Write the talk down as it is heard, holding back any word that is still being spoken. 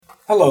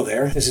Hello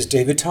there, this is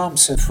David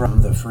Thompson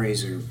from the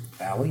Fraser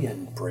Valley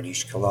in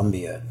British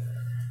Columbia.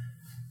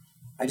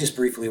 I just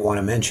briefly want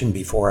to mention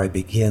before I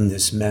begin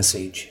this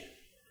message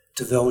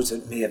to those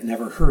that may have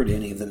never heard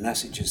any of the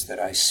messages that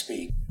I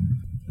speak,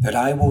 that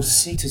I will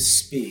seek to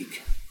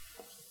speak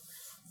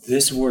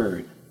this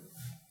word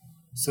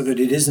so that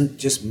it isn't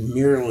just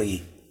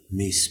merely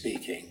me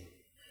speaking,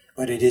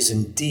 but it is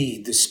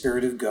indeed the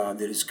Spirit of God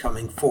that is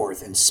coming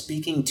forth and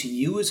speaking to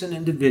you as an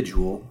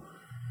individual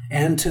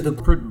and to the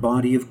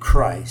body of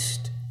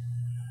Christ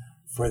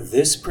for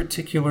this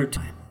particular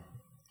time.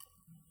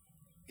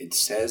 It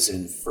says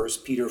in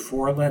 1 Peter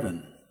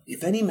 4:11,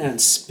 "If any man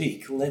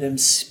speak, let him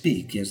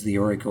speak as the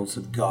oracles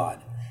of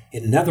God."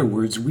 In other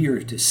words, we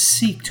are to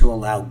seek to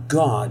allow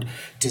God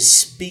to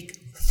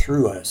speak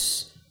through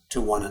us to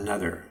one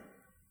another.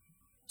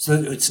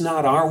 So it's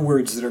not our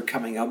words that are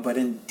coming out, but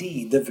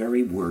indeed the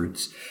very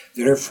words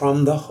that are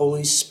from the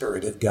Holy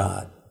Spirit of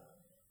God.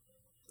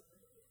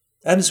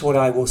 That is what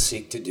I will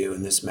seek to do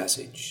in this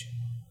message.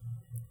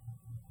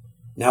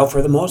 Now,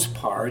 for the most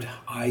part,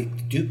 I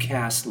do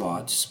cast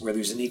lots where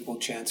there's an equal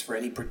chance for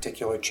any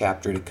particular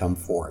chapter to come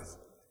forth.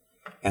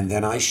 And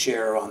then I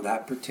share on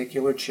that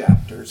particular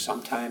chapter,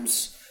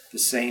 sometimes the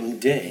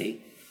same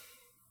day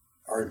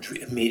or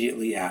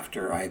immediately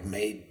after I've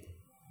made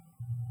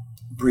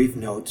brief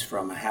notes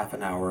from a half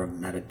an hour of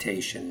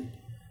meditation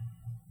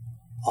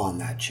on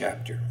that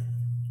chapter.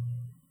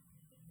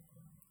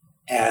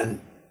 And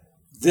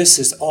this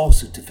is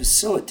also to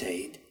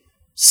facilitate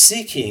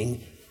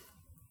seeking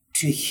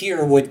to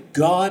hear what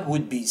God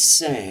would be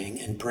saying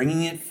and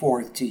bringing it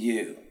forth to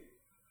you,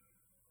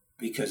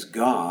 because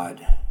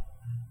God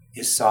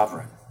is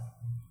sovereign.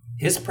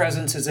 His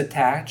presence is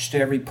attached to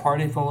every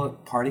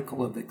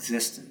particle of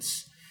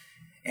existence.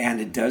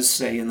 And it does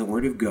say in the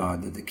Word of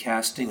God that the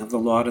casting of the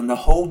lot and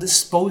the whole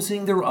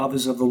disposing thereof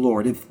is of the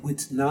Lord. If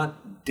it's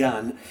not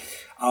done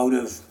out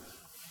of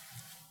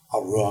a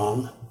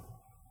wrong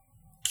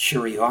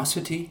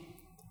curiosity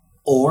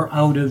or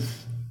out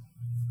of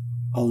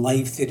a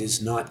life that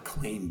is not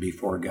clean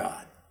before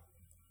God.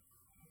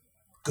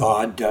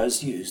 God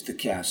does use the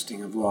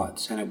casting of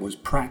lots, and it was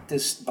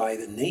practiced by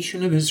the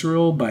nation of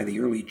Israel, by the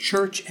early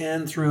church,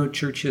 and throughout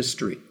church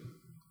history.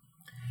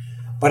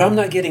 But I'm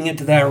not getting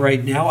into that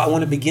right now. I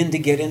want to begin to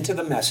get into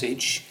the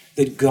message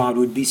that God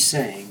would be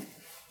saying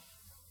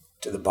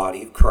to the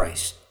body of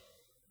Christ.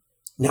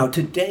 Now,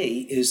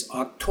 today is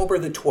October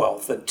the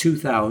 12th of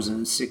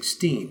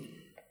 2016.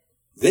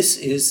 This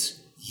is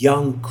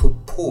Yom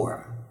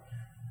Kippur,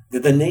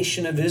 that the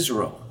nation of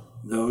Israel,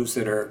 those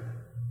that are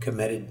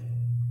committed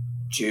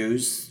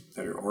Jews,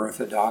 that are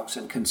Orthodox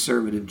and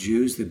conservative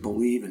Jews that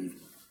believe in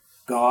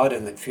God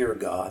and that fear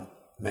God,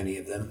 many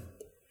of them,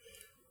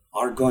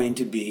 are going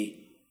to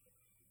be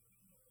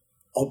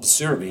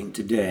observing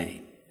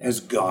today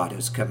as God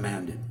has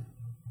commanded.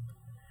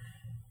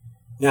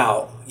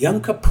 Now,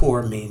 Yom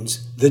Kippur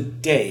means the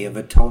Day of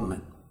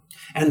Atonement.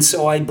 And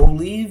so I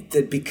believe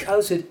that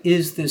because it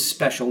is this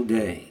special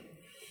day,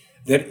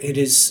 that it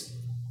is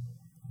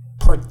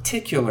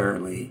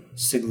particularly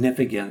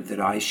significant that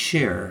I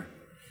share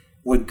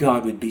what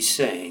God would be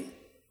saying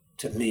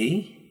to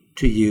me,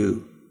 to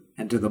you,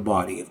 and to the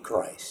body of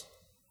Christ.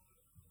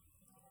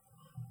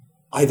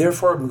 I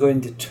therefore am going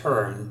to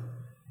turn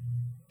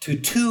to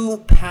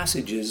two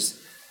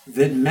passages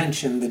that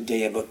mention the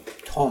Day of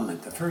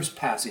Atonement. The first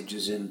passage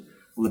is in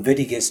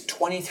Leviticus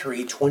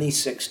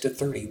 23:26 to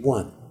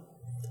 31.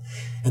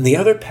 And the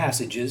other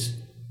passage is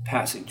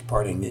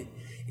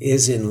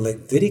in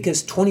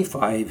Leviticus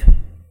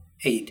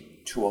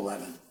 25:8 to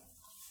 11.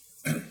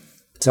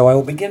 So I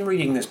will begin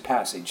reading this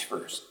passage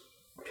first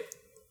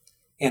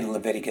in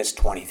Leviticus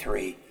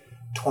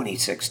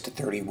 23:26 to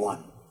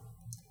 31.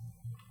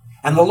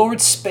 "And the Lord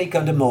spake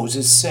unto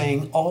Moses,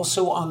 saying,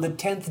 Also on the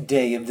 10th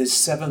day of this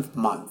 7th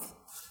month."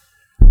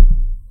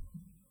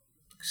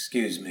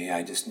 Excuse me,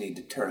 I just need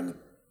to turn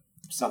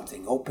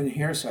something open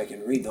here so I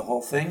can read the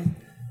whole thing.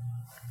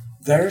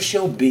 "There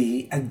shall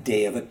be a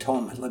day of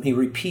atonement." Let me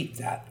repeat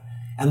that.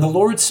 "And the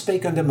Lord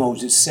spake unto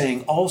Moses,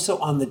 saying, Also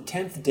on the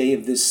 10th day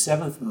of this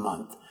 7th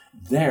month,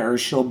 there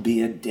shall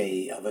be a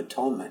day of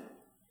atonement.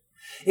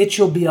 It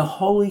shall be a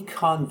holy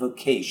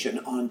convocation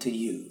unto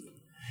you.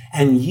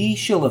 And ye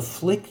shall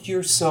afflict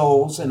your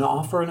souls and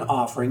offer an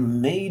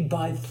offering made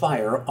by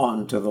fire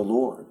unto the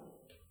Lord.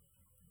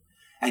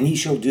 And ye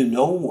shall do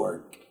no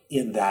work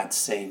in that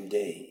same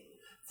day,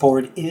 for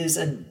it is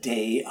a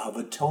day of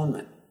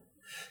atonement,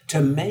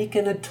 to make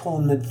an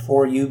atonement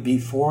for you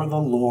before the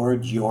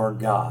Lord your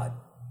God.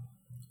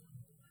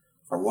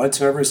 For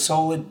whatsoever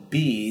soul it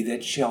be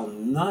that shall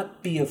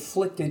not be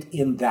afflicted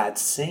in that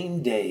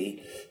same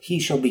day, he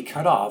shall be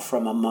cut off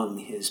from among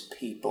his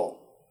people.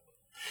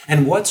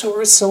 And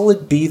whatsoever soul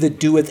it be that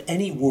doeth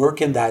any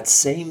work in that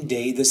same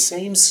day, the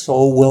same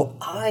soul will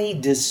I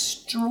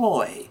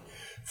destroy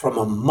from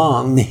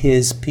among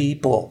his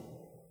people.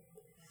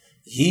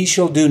 Ye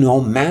shall do no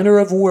manner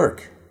of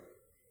work.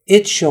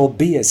 It shall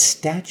be a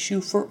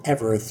statute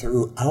forever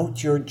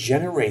throughout your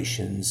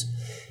generations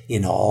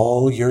in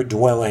all your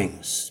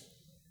dwellings.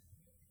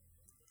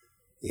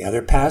 The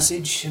other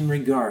passage in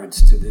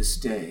regards to this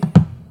day,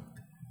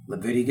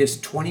 Leviticus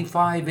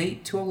 25,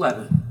 8 to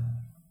 11.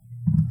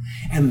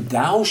 And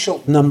thou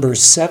shalt number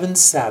 7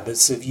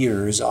 Sabbaths of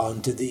years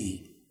unto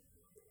thee,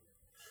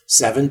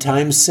 7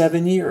 times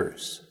 7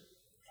 years.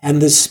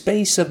 And the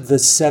space of the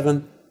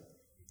 7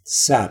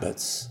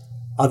 Sabbaths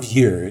of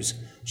years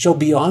shall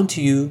be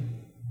unto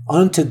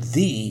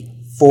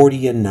thee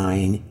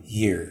 49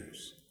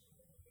 years.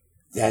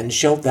 Then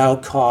shalt thou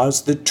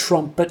cause the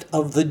trumpet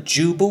of the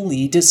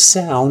Jubilee to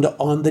sound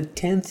on the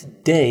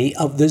 10th day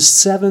of the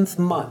 7th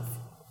month.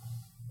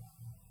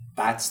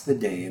 That's the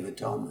Day of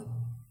Atonement.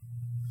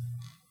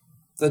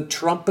 The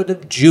trumpet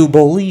of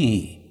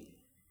Jubilee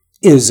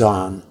is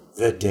on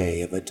the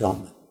Day of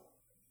Atonement.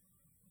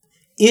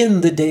 In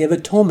the Day of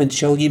Atonement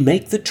shall ye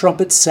make the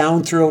trumpet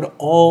sound throughout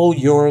all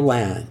your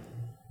land.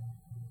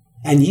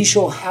 And ye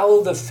shall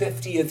hallow the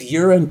 50th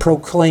year and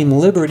proclaim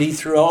liberty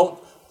throughout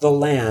the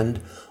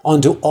land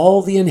unto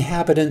all the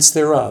inhabitants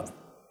thereof.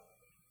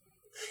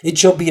 It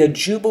shall be a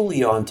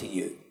jubilee unto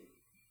you,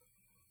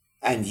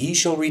 and ye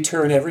shall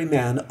return every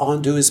man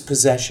unto his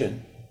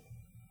possession,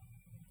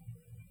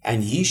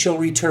 and ye shall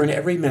return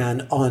every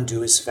man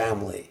unto his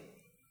family.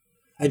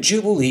 A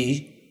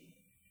jubilee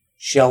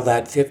shall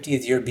that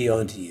 50th year be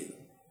unto you.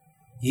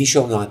 Ye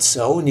shall not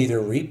sow, neither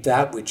reap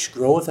that which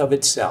groweth of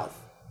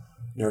itself,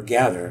 nor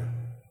gather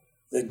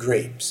the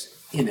grapes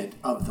in it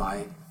of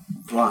thy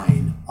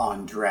vine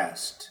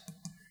undressed.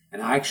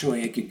 And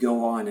actually, I could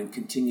go on and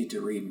continue to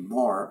read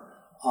more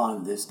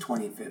on this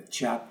 25th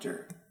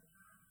chapter.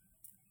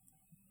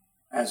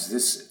 As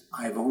this,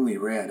 I've only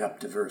read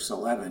up to verse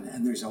 11,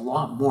 and there's a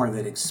lot more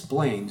that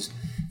explains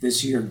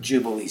this year of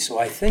Jubilee. So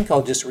I think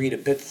I'll just read a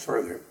bit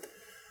further,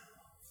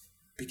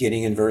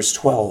 beginning in verse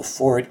 12.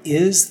 For it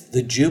is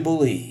the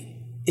Jubilee,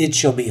 it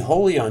shall be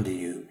holy unto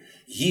you.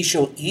 Ye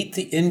shall eat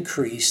the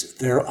increase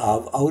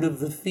thereof out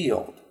of the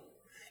field.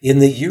 In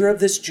the year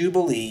of this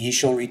Jubilee ye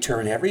shall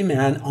return every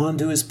man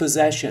unto his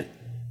possession.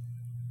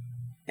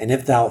 And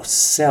if thou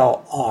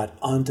sell aught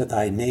unto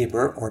thy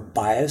neighbor, or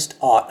buyest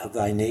aught of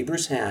thy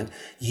neighbor's hand,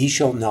 ye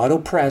shall not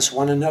oppress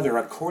one another.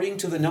 According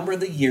to the number of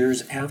the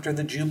years after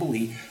the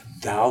Jubilee,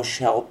 thou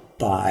shalt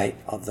buy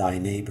of thy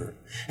neighbor.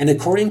 And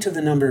according to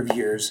the number of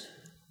years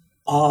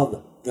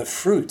of the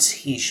fruits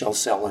he shall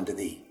sell unto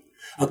thee.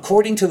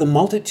 According to the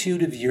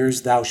multitude of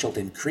years thou shalt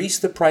increase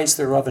the price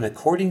thereof, and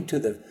according to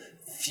the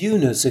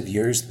fewness of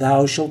years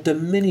thou shalt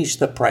diminish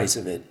the price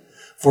of it.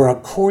 For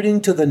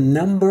according to the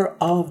number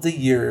of the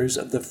years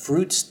of the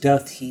fruits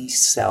doth he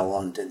sell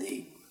unto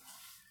thee.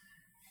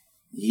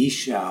 Ye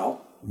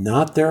shall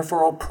not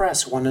therefore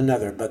oppress one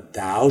another, but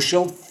thou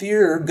shalt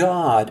fear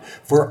God,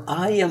 for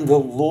I am the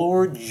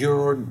Lord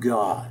your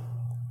God.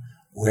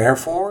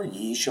 Wherefore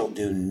ye shall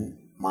do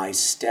my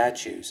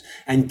statutes,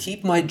 and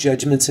keep my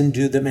judgments, and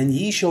do them, and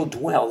ye shall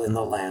dwell in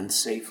the land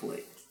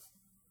safely.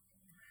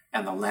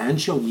 And the land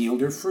shall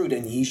yield her fruit,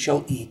 and ye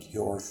shall eat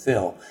your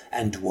fill,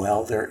 and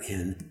dwell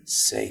therein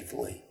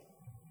safely.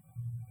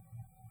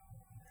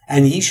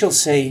 And ye shall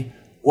say,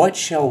 what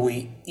shall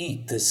we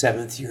eat the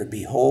 7th year?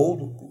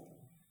 Behold,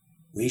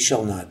 we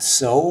shall not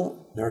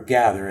sow nor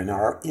gather in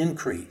our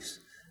increase.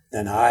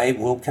 Then I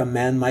will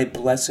command my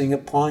blessing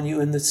upon you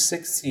in the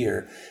 6th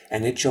year,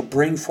 and it shall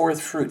bring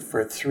forth fruit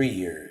for 3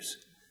 years.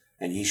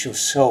 And ye shall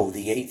sow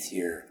the 8th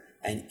year,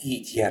 and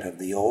eat yet of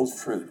the old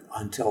fruit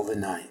until the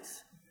 9th.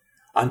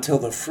 Until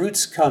the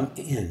fruits come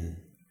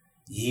in,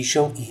 ye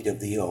shall eat of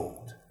the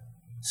old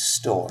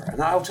store. And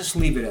I'll just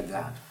leave it at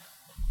that.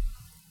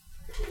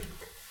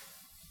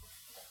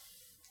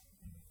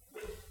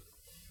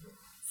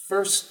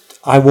 First,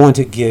 I want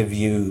to give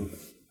you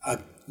a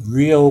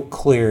real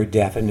clear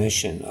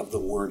definition of the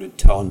word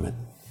atonement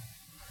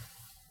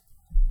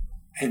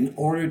in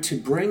order to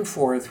bring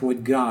forth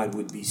what God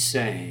would be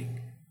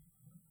saying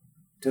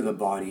to the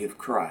body of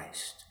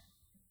Christ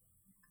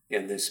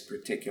in this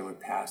particular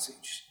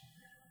passage.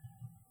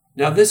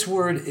 Now, this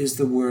word is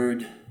the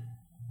word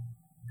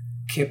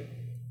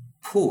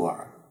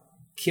kippur.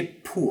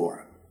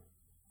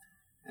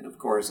 And of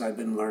course, I've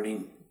been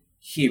learning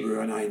Hebrew,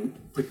 and I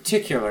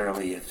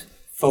particularly have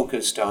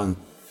focused on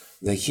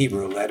the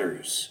Hebrew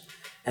letters.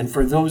 And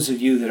for those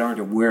of you that aren't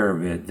aware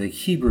of it, the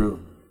Hebrew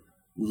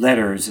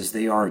letters as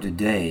they are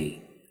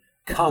today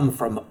come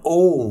from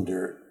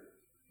older,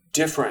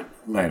 different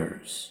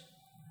letters.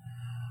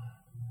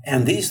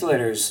 And these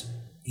letters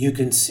you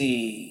can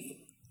see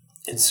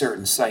in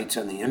certain sites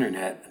on the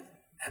internet,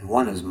 and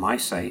one is my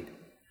site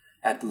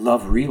at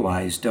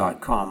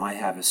loverealize.com. I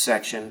have a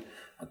section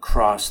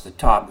across the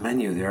top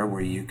menu there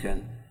where you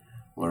can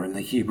learn the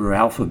Hebrew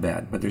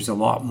alphabet, but there's a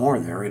lot more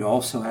there. It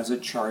also has a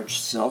chart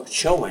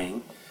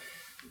showing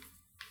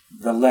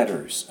the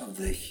letters of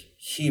the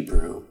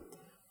Hebrew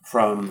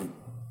from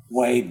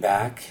way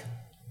back,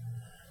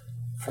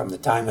 from the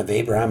time of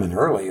Abraham and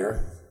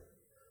earlier,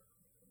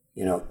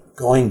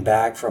 going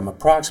back from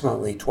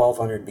approximately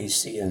 1200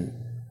 BC and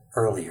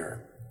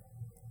earlier,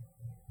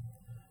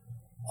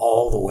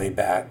 all the way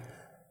back.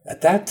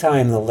 At that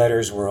time, the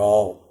letters were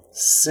all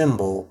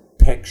symbol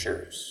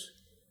pictures.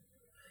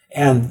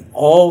 And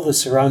all the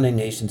surrounding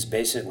nations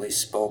basically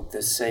spoke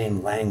the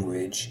same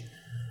language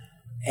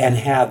and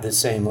had the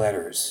same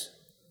letters.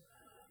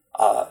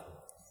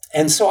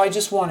 And so I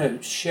just want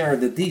to share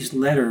that these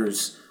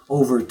letters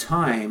over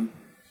time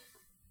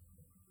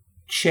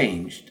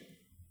changed,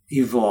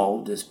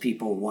 evolved as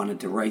people wanted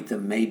to write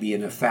them maybe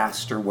in a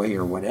faster way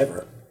or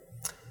whatever.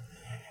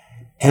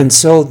 And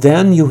so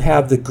then you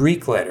have the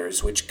Greek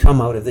letters, which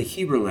come out of the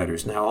Hebrew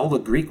letters. Now, all the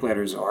Greek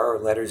letters are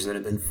letters that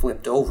have been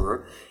flipped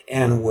over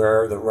and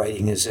where the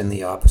writing is in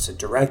the opposite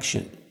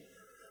direction.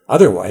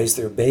 Otherwise,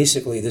 they're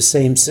basically the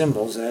same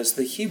symbols as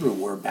the Hebrew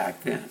were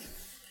back then.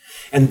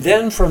 And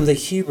then from the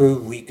Hebrew,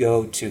 we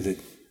go to the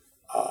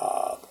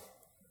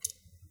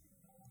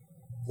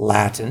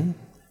Latin,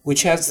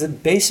 which has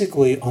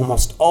basically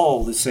almost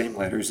all the same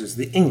letters as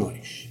the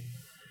English.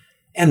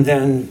 And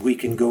then we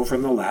can go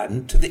from the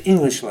Latin to the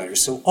English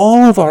letters. So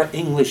all of our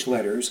English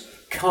letters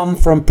come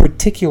from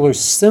particular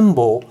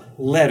symbol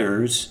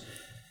letters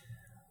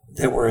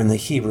that were in the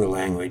Hebrew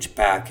language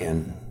back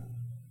in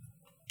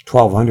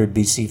 1200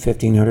 BC,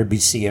 1500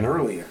 BC, and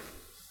earlier.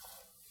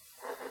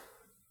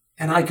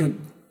 And I could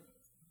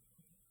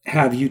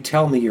have you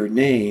tell me your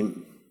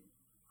name,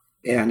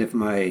 and if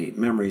my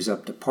memory's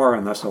up to par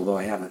on this, although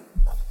I haven't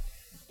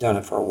done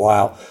it for a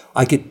while,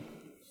 I could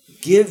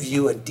give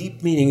you a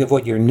deep meaning of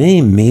what your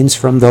name means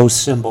from those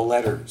symbol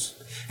letters.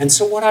 And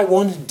so what I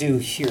want to do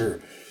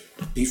here,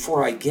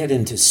 before I get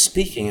into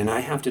speaking, and I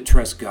have to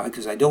trust God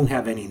because I don't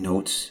have any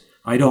notes,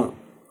 I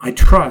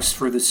trust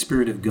for the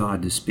Spirit of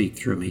God to speak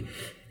through me.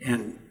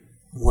 And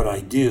what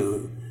I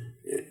do,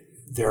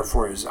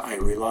 therefore, is I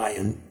rely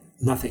on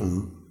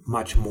nothing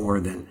much more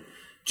than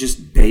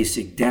just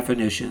basic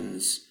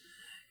definitions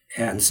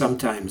and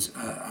sometimes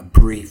a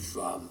brief,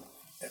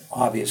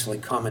 obviously,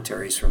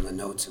 commentaries from the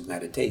notes of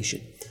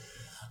meditation.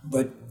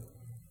 But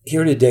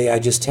here today, I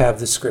just have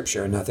the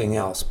scripture and nothing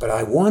else. But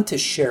I want to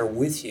share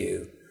with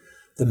you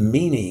the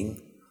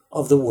meaning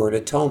of the word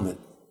atonement.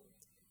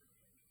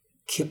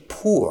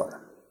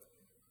 Kippur,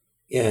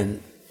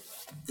 in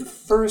the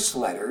first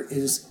letter,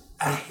 is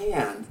a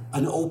hand,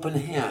 an open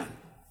hand.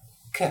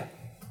 Ke.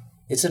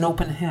 It's an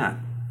open hand.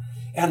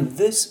 And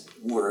this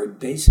word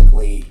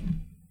basically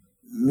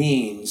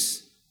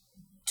means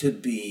to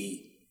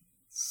be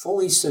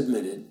fully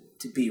submitted,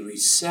 to be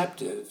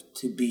receptive,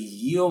 to be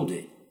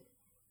yielded.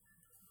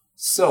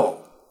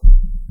 So,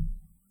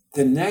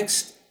 the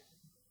next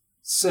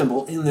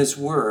symbol in this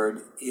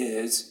word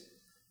is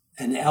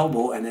an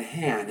elbow and a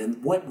hand,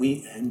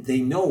 and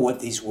they know what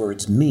these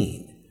words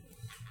mean.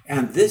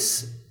 And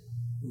this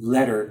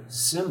letter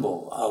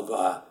symbol of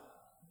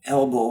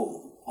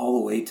elbow all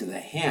the way to the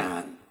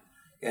hand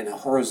in a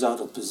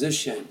horizontal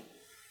position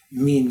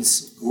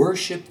means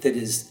worship that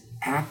is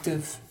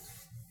active.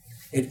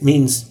 It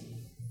means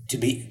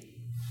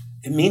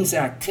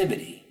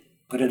activity,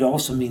 but it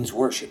also means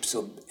worship.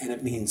 And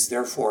it means,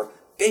 therefore,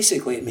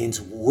 basically it means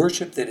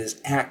worship that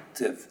is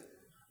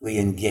actively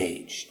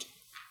engaged.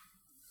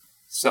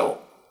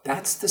 So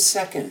that's the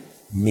second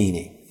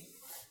meaning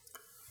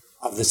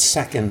of the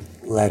second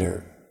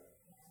letter.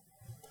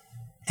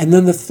 And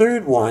then the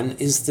third one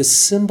is the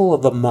symbol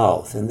of a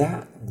mouth, and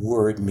that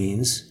word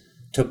means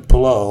to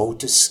blow,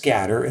 to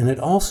scatter, and it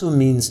also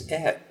means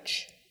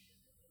edge.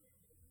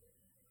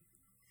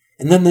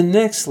 And then the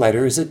next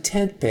letter is a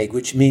tent peg,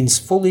 which means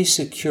fully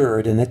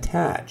secured and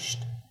attached,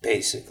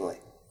 basically.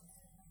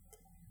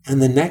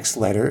 And the next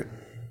letter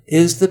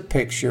is the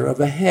picture of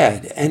a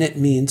head, and it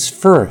means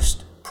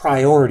first,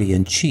 priority,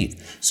 and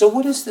chief. So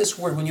what is this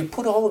word? When you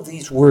put all of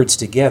these words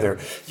together,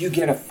 you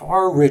get a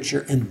far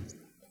richer and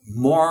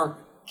more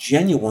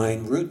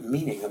genuine root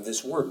meaning of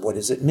this word. What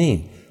does it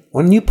mean?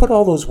 When you put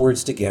all those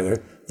words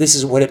together, this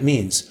is what it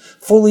means.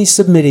 Fully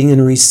submitting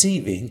and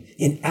receiving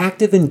in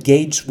active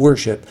engaged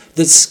worship,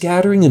 the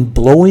scattering and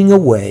blowing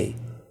away,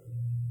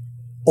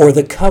 or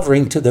the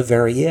covering to the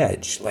very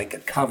edge, like a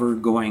cover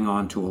going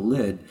onto a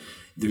lid.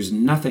 There's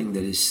nothing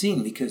that is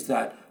seen because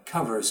that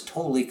cover is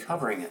totally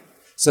covering it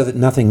so that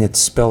nothing gets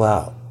spilled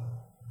out.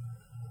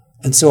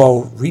 And so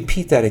I'll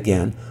repeat that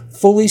again.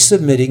 Fully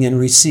submitting and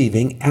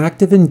receiving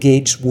active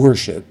engaged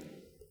worship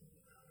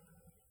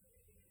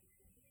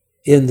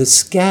in the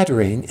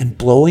scattering and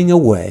blowing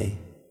away,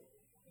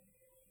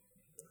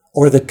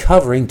 or the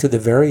covering to the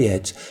very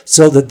edge,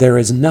 so that there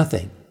is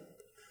nothing,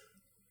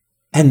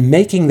 and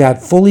making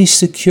that fully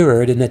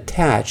secured and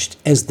attached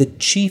as the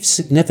chief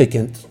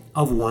significance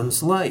of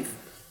one's life.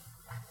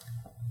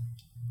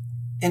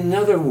 In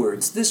other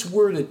words, this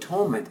word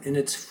atonement in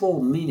its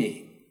full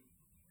meaning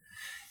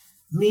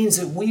means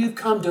that we have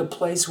come to a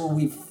place where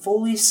we've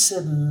fully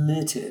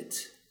submitted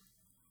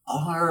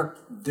our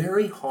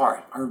very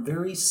heart, our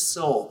very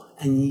soul,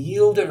 and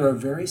yielded our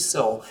very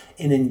soul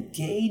in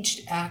engaged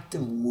act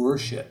of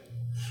worship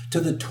to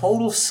the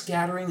total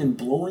scattering and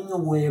blowing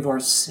away of our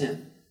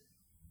sin.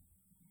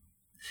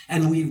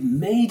 And we've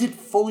made it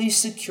fully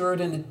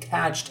secured and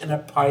attached and a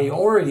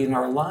priority in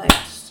our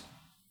lives.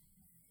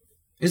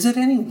 Is it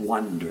any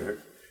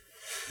wonder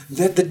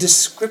that the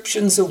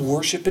descriptions of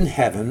worship in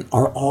heaven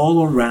are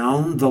all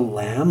around the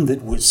Lamb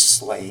that was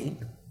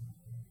slain?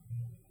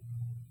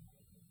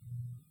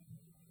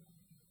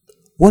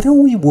 What are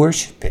we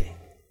worshiping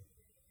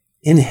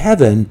in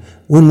heaven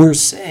when we're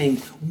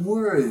saying,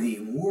 worthy,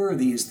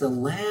 worthy is the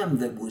Lamb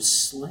that was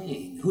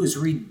slain, who has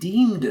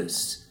redeemed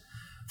us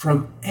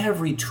from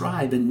every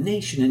tribe and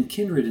nation and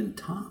kindred and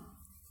tongue?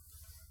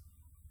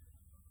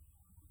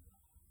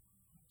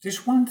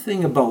 There's one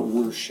thing about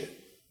worship,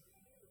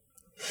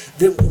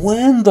 that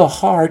when the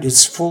heart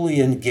is fully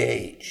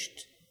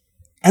engaged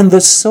and the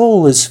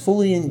soul is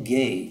fully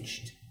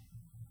engaged,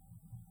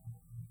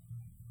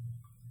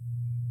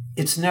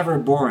 it's never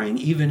boring,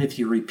 even if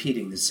you're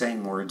repeating the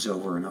same words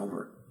over and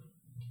over.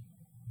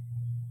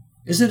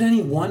 Is it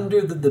any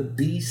wonder that the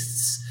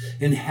beasts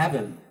in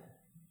heaven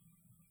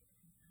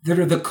that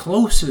are the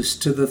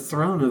closest to the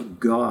throne of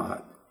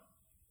God,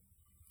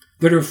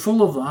 that are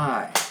full of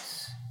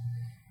eyes,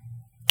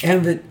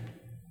 and that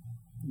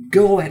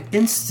go at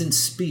instant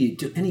speed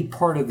to any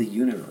part of the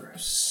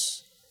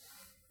universe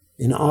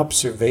in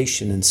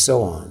observation and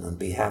so on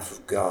behalf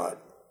of God,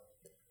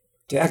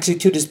 to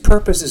execute his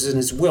purposes and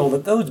his will,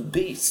 that those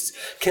beasts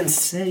can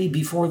say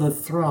before the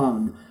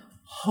throne,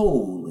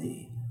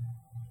 holy,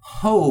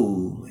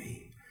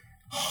 holy,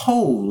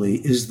 holy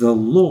is the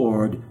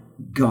Lord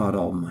God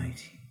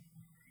Almighty,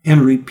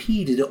 and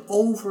repeat it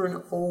over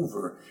and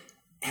over.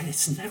 And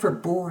it's never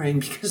boring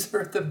because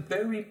they're at the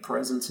very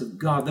presence of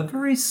God, the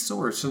very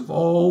source of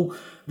all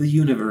the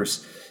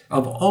universe,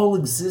 of all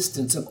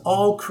existence, of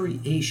all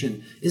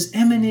creation, is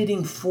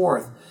emanating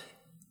forth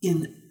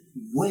in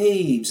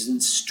waves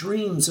and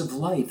streams of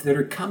life that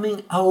are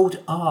coming out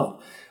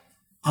of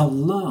a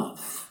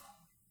love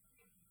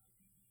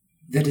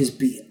that is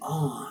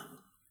beyond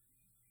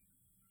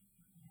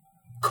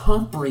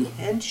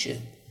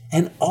comprehension,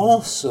 and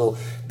also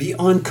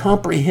beyond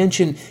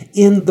comprehension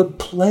in the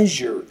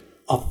pleasure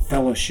of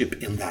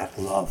fellowship in that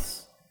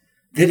love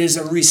that is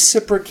a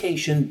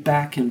reciprocation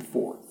back and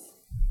forth.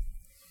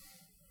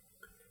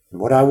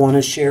 And what I want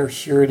to share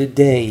here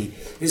today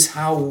is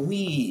how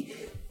we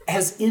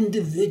as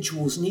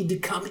individuals need to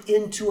come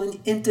into an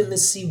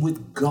intimacy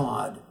with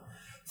God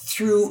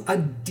through a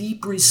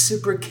deep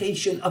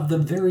reciprocation of the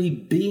very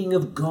being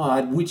of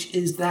God, which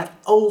is that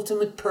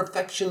ultimate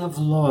perfection of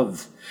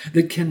love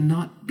that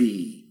cannot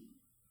be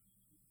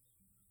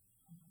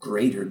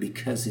greater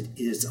because it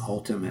is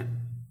ultimate.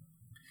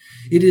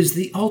 It is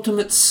the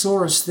ultimate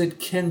source that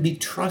can be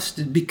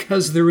trusted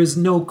because there is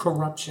no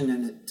corruption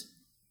in it.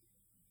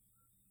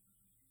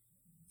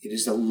 It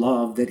is a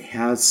love that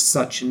has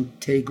such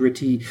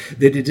integrity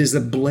that it is a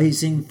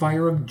blazing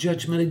fire of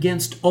judgment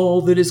against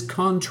all that is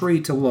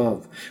contrary to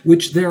love,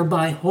 which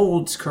thereby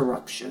holds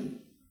corruption.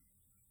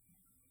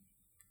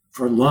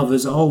 For love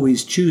is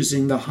always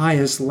choosing the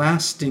highest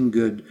lasting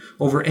good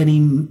over any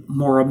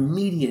more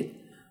immediate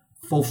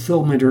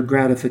fulfillment or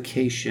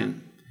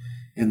gratification.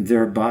 And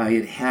thereby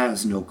it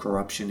has no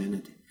corruption in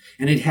it.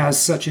 And it has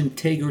such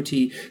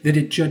integrity that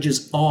it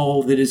judges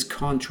all that is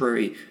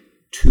contrary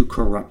to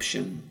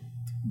corruption.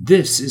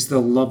 This is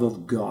the love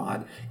of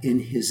God in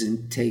his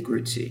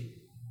integrity.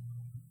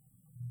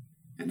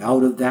 And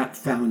out of that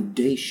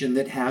foundation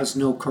that has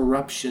no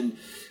corruption,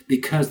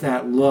 because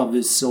that love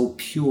is so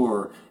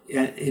pure,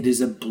 it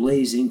is a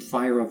blazing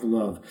fire of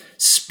love,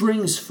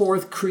 springs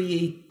forth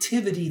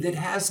creativity that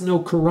has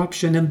no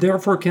corruption and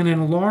therefore can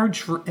enlarge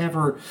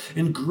forever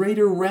in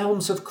greater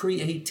realms of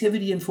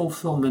creativity and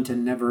fulfillment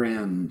and never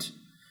end.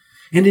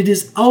 And it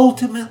is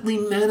ultimately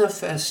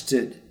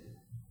manifested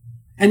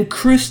and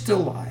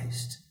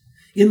crystallized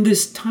in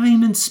this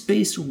time and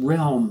space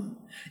realm,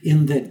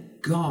 in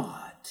that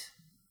God,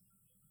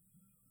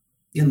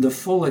 in the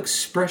full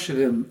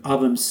expression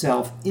of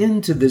himself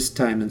into this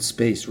time and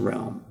space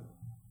realm,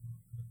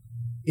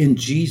 in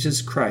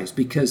Jesus Christ,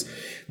 because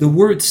the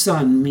word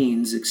Son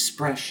means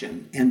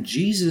expression, and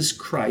Jesus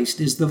Christ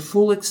is the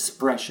full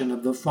expression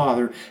of the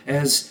Father,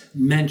 as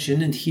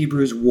mentioned in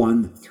Hebrews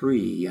 1,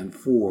 3 and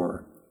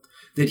 4,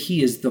 that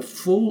he is the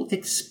full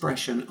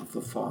expression of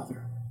the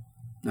Father.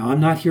 Now,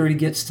 I'm not here to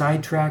get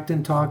sidetracked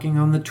and talking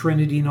on the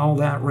Trinity and all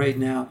that right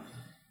now,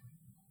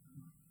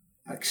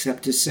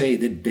 except to say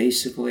that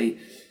basically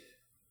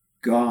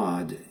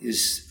God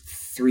is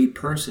three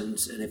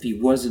persons, and if he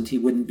wasn't, he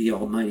wouldn't be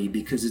Almighty,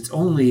 because it's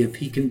only if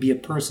he can be a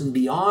person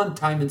beyond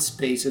time and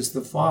space as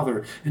the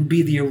Father and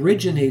be the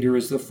originator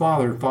as the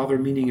Father, Father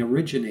meaning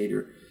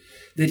originator,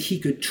 that he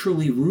could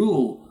truly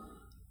rule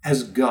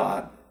as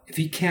God. If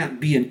he can't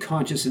be in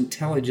conscious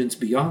intelligence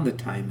beyond the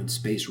time and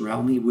space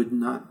realm, he would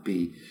not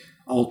be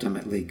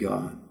ultimately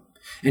God.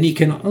 And he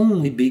can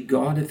only be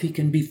God if he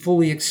can be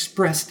fully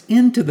expressed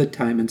into the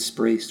time and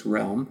space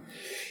realm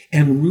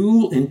and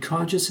rule in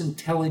conscious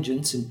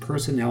intelligence and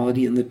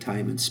personality in the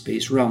time and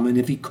space realm. And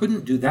if he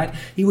couldn't do that,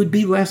 he would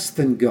be less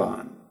than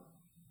God.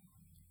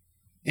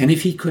 And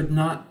if he could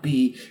not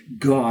be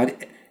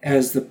God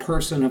as the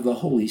person of the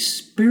Holy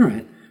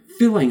Spirit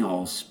filling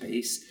all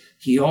space,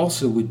 he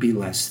also would be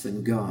less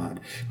than God.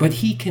 But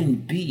he can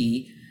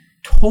be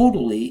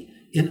totally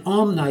in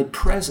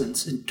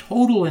omnipresence, in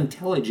total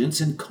intelligence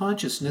and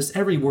consciousness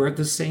everywhere at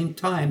the same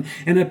time,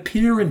 and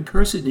appear in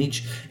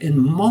personage in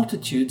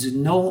multitudes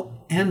and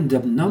no end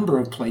of number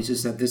of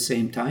places at the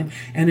same time,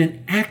 and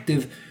in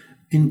active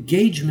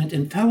engagement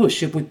and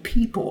fellowship with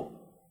people.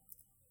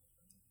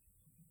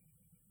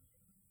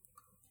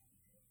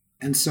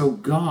 And so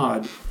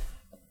God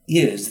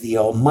is the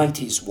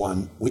Almighty's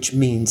One, which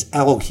means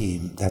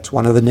Elohim. That's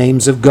one of the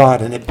names of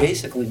God, and it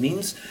basically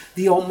means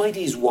the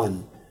Almighty's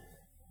One.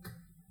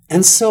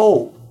 And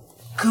so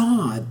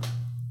God,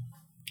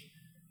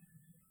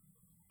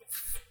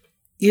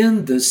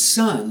 in the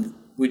Son,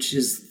 which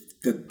is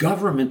the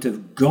government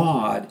of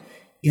God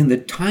in the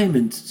time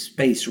and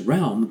space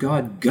realm,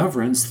 God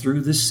governs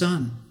through the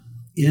Son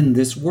in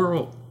this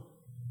world,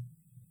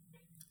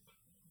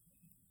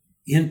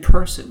 in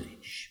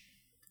personage.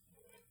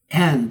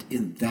 And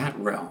in that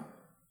realm,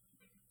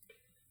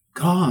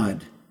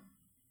 God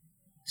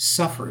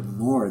suffered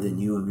more than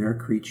you, a mere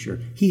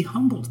creature. He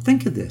humbled.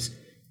 Think of this.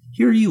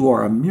 Here you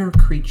are, a mere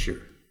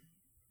creature.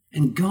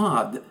 And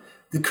God,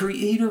 the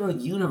creator of a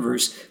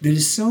universe that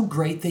is so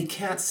great they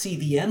can't see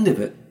the end of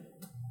it.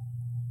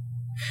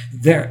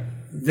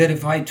 That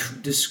if I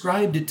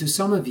described it to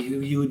some of you,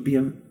 you would be,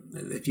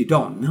 if you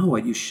don't know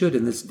it, you should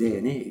in this day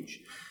and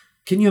age.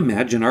 Can you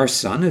imagine? Our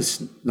sun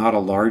is not a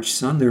large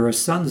sun. There are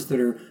suns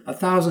that are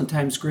 1,000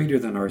 times greater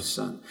than our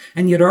sun.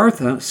 And yet our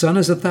sun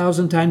is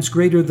 1,000 times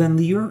greater than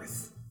the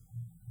earth.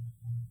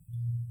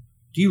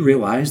 Do you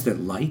realize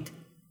that light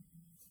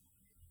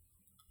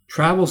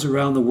travels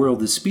around the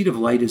world? The speed of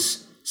light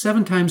is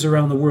 7 times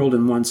around the world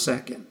in 1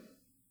 second.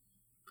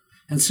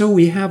 And so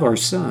we have our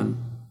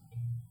sun.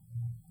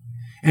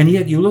 And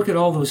yet you look at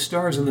all those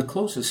stars, and the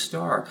closest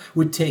star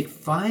would take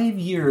 5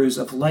 years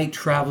of light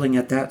traveling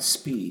at that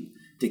speed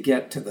to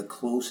get to the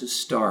closest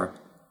star.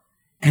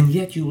 And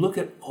yet you look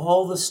at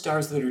all the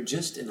stars that are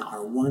just in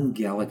our one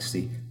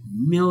galaxy,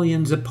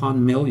 millions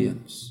upon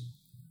millions.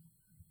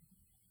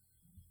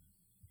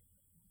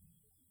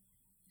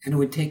 And it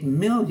would take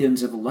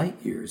millions of light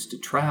years to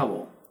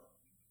travel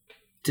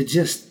to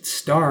just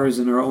stars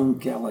in our own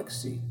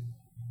galaxy,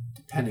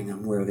 depending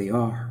on where they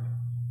are.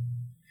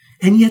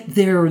 And yet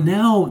they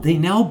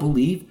now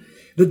believe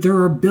that there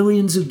are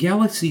billions of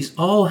galaxies,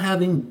 all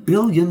having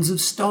billions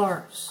of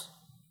stars.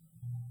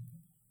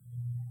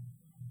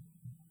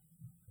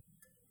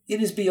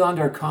 It is beyond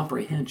our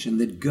comprehension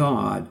that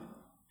God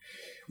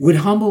would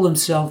humble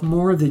himself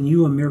more than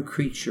you, a mere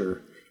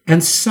creature,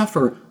 and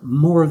suffer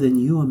more than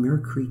you, a mere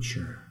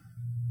creature,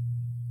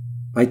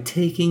 by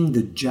taking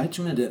the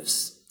judgment of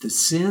the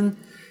sin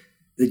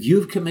that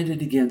you've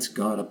committed against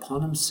God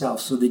upon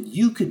himself so that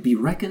you could be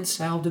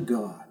reconciled to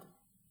God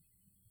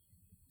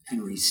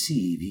and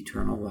receive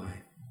eternal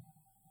life.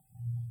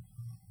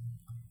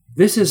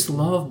 This is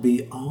love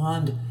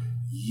beyond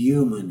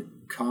human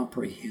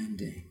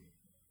comprehending.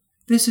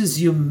 This is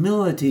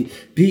humility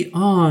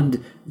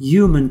beyond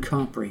human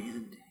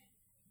comprehending.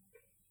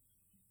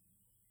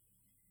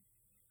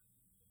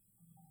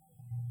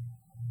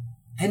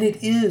 And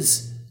it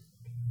is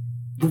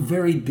the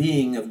very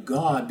being of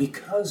God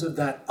because of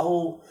that,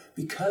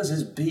 because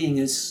his being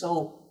is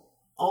so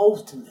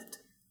ultimate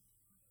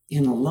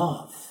in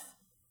love,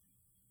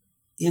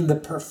 in the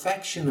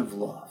perfection of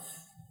love,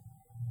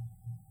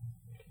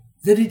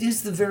 that it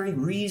is the very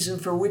reason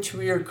for which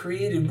we are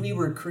created. We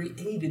were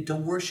created to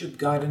worship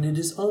God, and it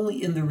is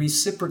only in the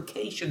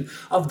reciprocation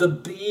of the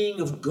being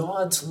of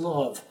God's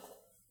love,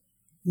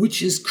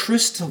 which is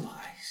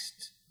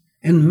crystallized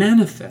and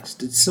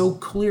manifested so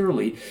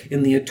clearly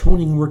in the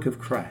atoning work of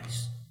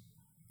Christ,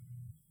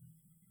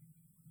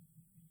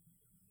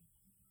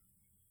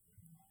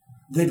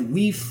 that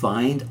we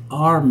find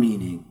our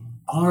meaning,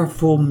 our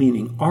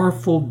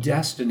full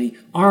destiny,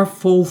 our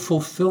full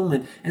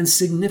fulfillment and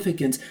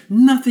significance.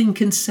 Nothing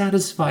can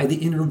satisfy the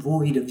inner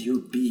void of your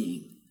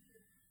being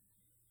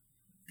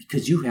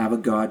because you have a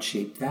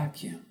God-shaped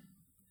vacuum.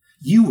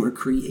 You were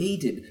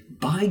created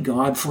by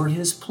God for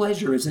his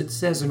pleasure, as it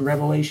says in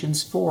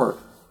Revelations 4,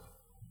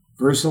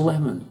 verse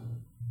 11,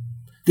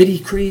 that he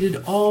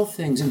created all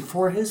things, and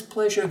for his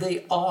pleasure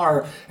they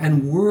are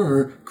and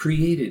were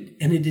created.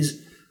 And it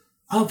is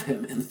of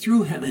him and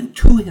through him and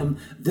to him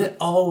that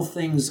all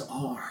things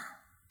are.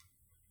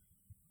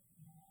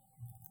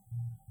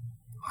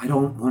 I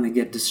don't want to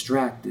get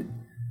distracted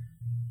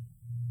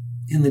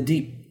in the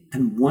deep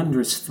and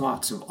wondrous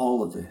thoughts of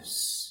all of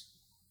this.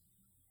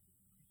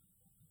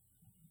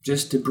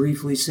 Just to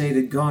briefly say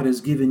that God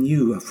has given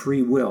you a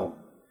free will,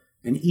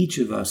 and each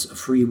of us a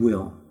free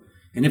will.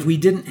 And if we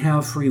didn't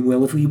have free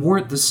will, if we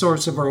weren't the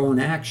source of our own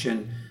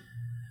action,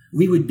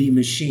 we would be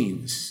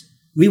machines.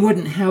 We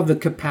wouldn't have the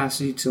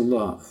capacity to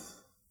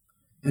love.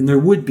 And there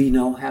would be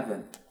no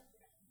heaven.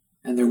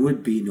 And there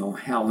would be no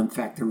hell. In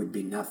fact, there would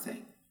be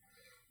nothing.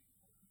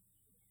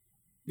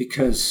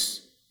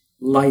 Because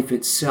life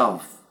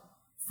itself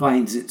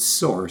finds its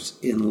source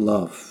in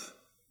love.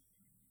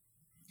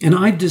 And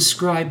I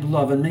describe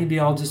love, and maybe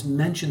I'll just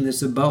mention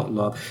this about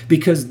love,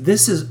 because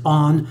this is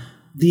on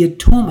the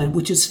atonement,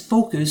 which is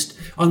focused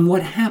on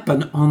what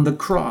happened on the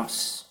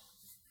cross.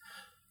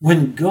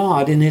 when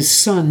God in his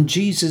Son,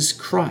 Jesus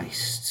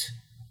Christ,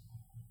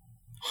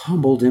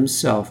 humbled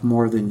himself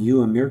more than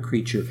you, a mere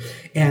creature,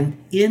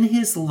 and in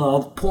his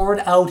love poured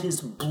out his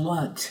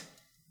blood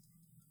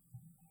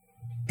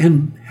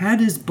and had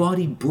his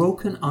body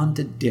broken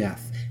unto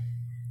death.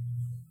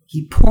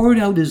 He poured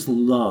out his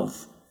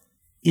love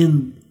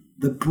in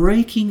the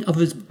breaking of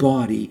his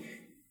body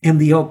and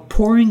the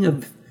outpouring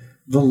of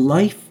the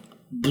life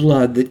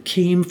blood that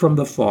came from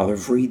the Father,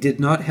 for he did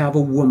not have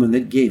a woman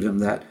that gave him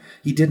that.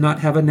 He did not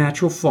have a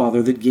natural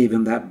father that gave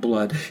him that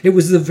blood. It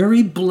was the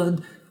very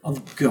blood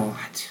of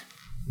God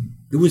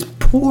that was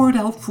poured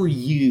out for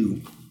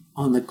you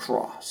on the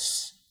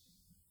cross,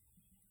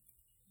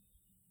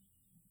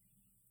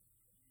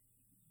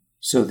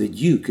 so that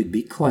you could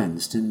be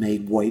cleansed and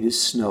made white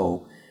as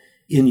snow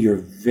in your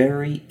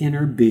very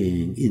inner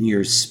being, in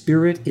your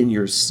spirit, in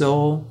your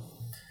soul,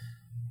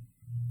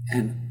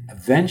 and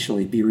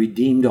eventually be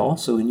redeemed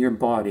also in your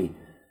body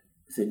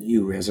with a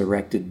new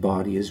resurrected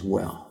body as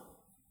well.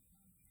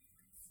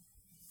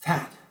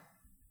 That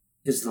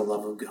is the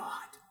love of God.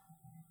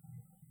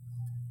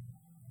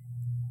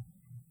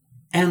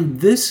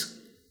 And this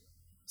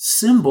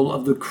symbol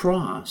of the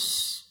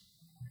cross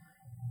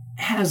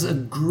has a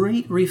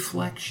great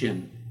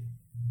reflection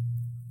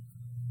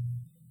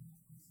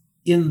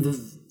in the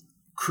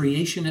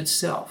creation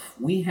itself.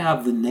 We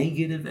have the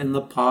negative and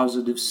the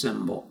positive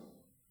symbol.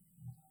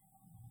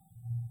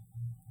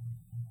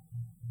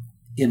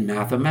 In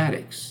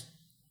mathematics,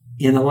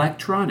 in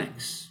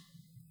electronics,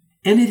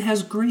 and it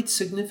has great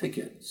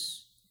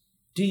significance.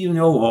 Do you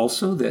know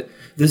also that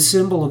the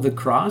symbol of the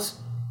cross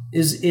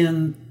is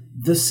in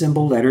the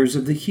symbol letters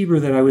of the Hebrew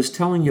that I was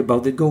telling you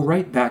about that go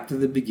right back to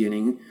the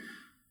beginning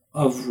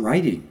of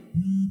writing?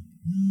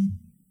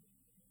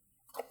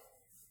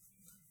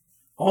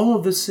 All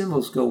of the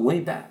symbols go way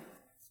back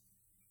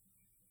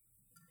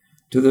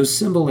to those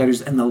symbol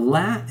letters, and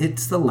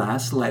it's the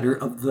last letter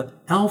of the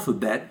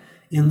alphabet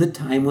in the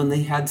time when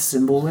they had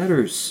symbol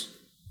letters.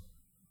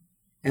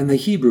 And the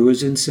Hebrew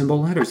is in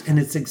symbol letters, and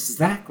it's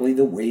exactly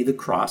the way the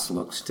cross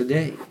looks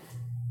today.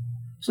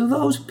 So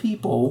those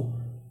people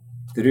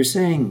that are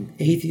saying,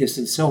 atheists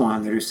and so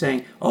on, that are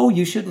saying, oh,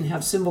 you shouldn't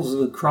have symbols of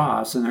the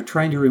cross, and they're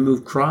trying to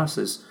remove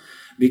crosses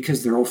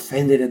because they're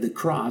offended at the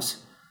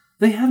cross,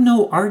 they have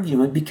no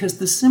argument, because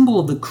the symbol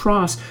of the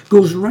cross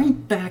goes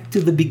right back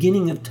to the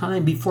beginning of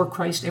time before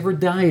Christ ever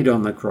died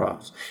on the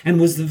cross, and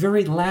was the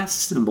very last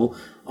symbol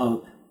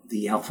of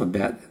the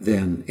alphabet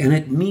then. And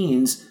it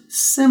means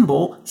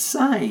symbol,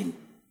 sign.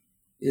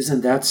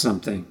 Isn't that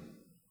something?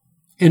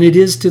 And it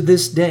is to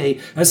this day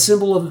a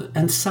symbol of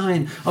and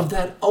sign of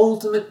that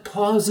ultimate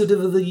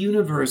positive of the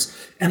universe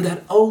and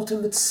that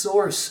ultimate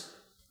source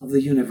of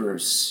the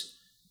universe,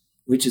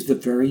 which is the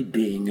very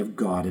being of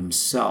God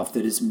himself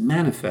that is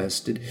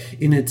manifested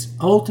in its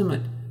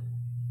ultimate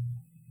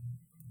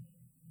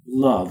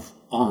love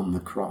on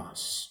the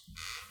cross.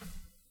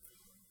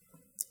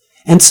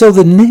 And so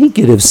the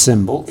negative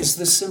symbol is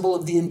the symbol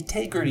of the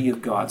integrity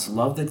of God's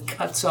love that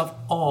cuts off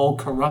all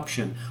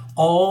corruption,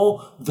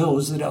 all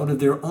those that out of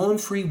their own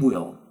free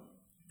will,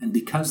 and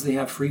because they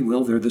have free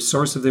will, they're the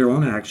source of their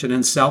own action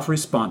and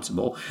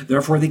self-responsible.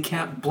 Therefore, they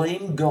can't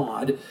blame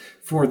God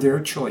for their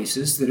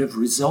choices that have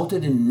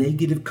resulted in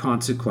negative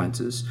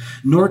consequences,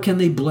 nor can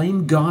they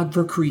blame God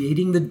for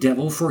creating the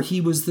devil, for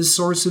he was the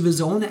source of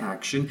his own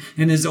action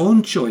and his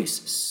own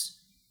choices.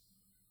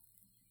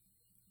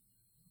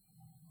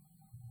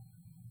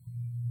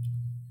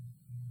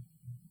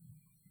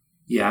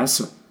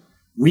 Yes,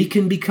 we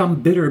can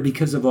become bitter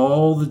because of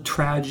all the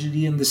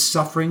tragedy and the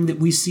suffering that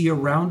we see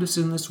around us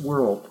in this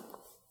world.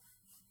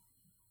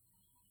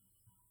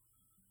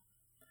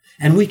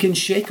 And we can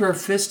shake our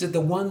fist at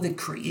the one that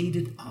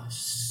created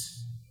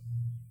us.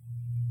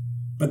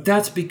 But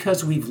that's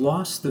because we've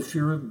lost the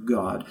fear of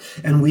God,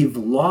 and we've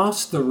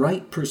lost the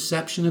right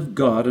perception of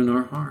God in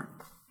our heart.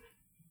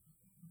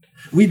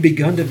 We've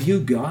begun to view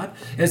God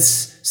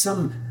as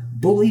some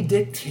bully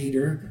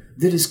dictator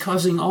that is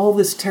causing all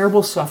this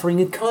terrible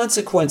suffering and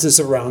consequences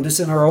around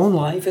us in our own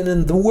life and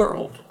in the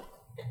world.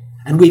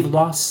 And we've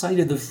lost sight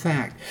of the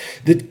fact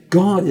that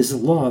God is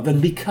love,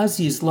 and because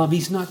he is love,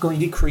 he's not going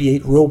to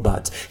create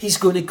robots. He's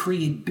going to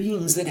create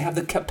beings that have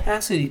the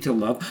capacity to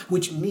love,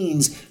 which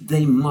means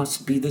they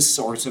must be the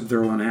source of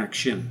their own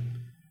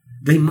action.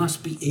 They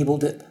must be able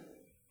to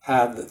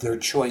have their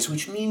choice,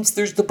 which means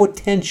there's the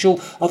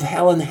potential of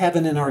hell and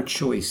heaven in our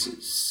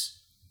choices.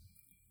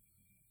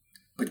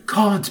 But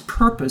God's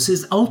purpose,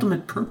 his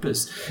ultimate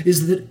purpose,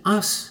 is that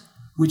us,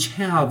 which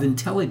have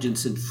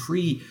intelligence and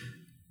free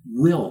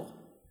will,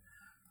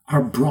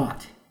 are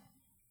brought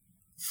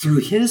through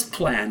his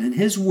plan and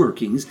his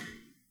workings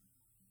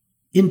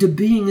into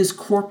being his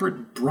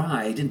corporate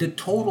bride, into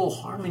total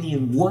harmony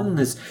and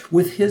oneness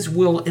with his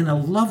will in a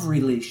love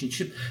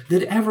relationship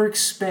that ever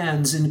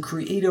expands in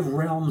creative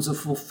realms of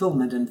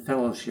fulfillment and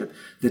fellowship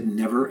that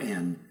never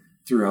end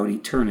throughout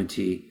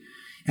eternity,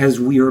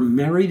 as we are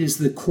married as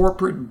the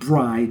corporate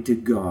bride to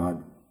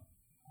God,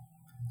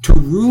 to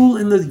rule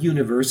in the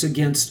universe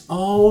against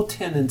all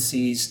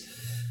tendencies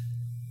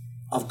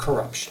of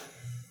corruption.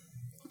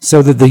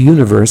 so that the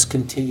universe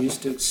continues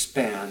to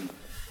expand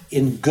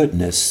in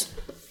goodness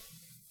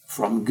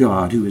from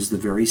God, who is the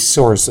very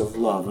source of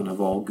love and of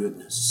all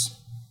goodness.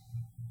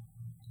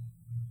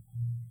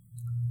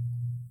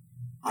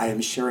 I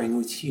am sharing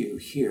with you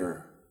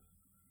here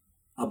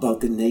about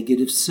the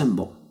negative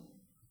symbol,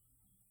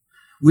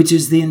 which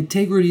is the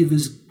integrity of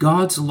his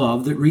God's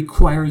love that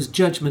requires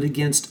judgment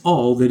against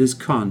all that is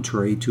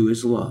contrary to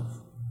his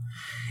love.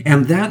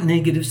 And that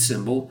negative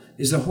symbol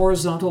is a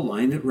horizontal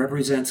line that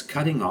represents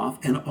cutting off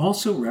and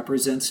also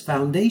represents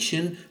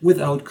foundation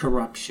without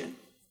corruption.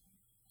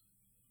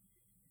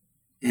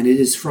 And it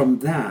is from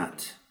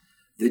that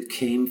that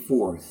came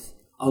forth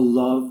a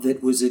love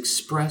that was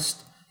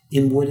expressed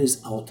in what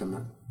is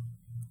ultimate,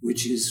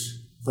 which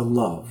is the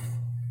love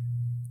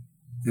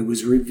that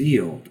was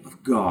revealed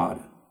of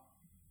God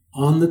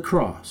on the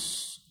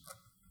cross,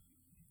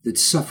 that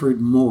suffered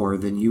more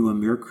than you, a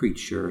mere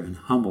creature, and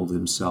humbled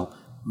himself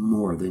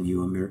more than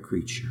you, a mere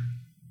creature,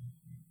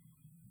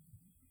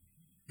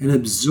 and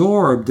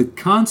absorbed the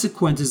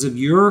consequences of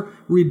your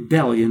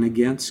rebellion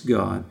against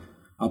God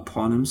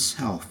upon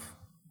himself,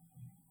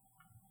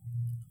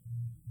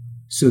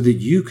 so that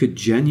you could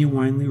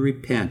genuinely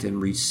repent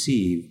and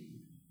receive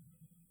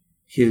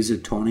his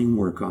atoning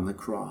work on the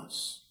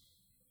cross.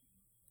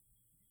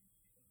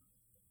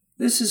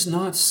 This is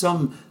not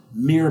some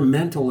mere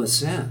mental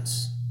assent.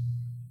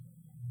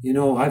 You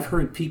know, I've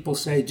heard people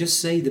say, just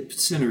say the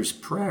sinner's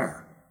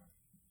prayer.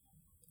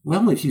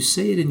 Well, if you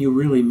say it and you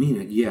really mean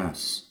it,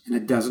 yes, and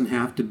it doesn't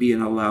have to be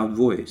in a loud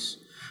voice.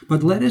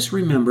 But let us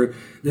remember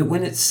that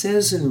when it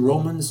says in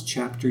Romans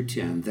chapter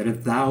 10 that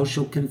if thou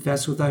shalt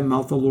confess with thy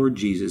mouth the Lord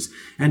Jesus,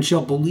 and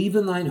shalt believe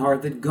in thine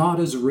heart that God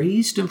has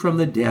raised him from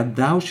the dead,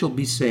 thou shalt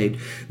be saved.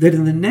 That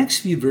in the next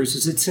few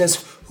verses it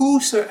says,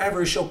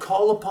 whosoever shall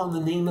call upon the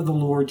name of the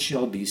Lord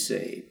shall be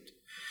saved.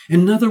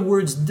 In other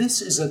words,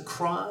 this is a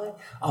cry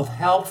of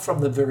help from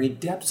the very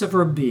depths of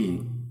our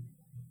being.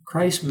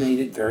 Christ made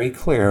it very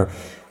clear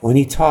when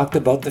he talked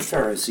about the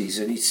Pharisees,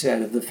 and he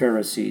said of the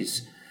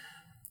Pharisees,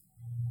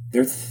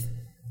 the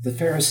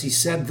Pharisee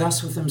said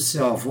thus with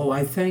himself, well,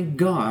 I thank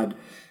God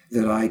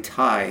that I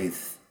tithe,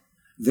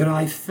 that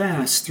I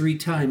fast 3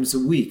 times a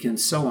week, and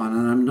so on,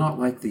 and I'm not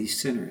like these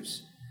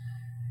sinners.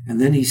 And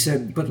then he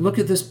said, but look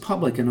at this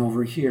publican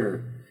over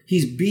here.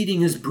 He's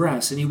beating his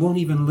breast, and he won't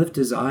even lift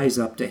his eyes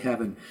up to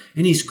heaven.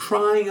 And he's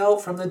crying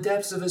out from the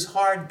depths of his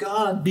heart,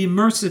 God, be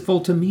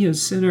merciful to me, a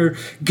sinner.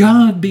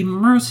 God, be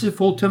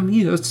merciful to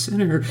me, a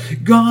sinner.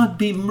 God,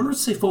 be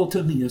merciful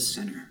to me, a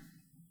sinner.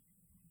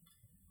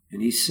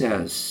 And he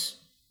says,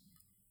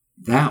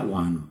 that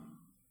one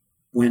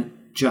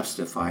went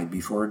justified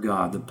before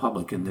God, the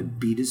publican that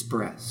beat his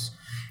breast.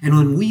 And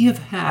when we have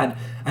had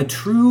a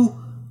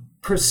true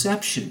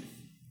perception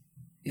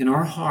in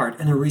our heart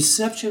and a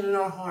reception in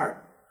our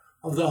heart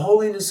of the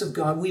holiness of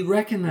God, we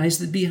recognize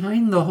that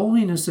behind the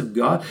holiness of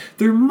God,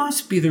 there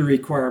must be the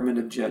requirement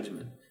of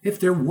judgment. If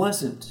there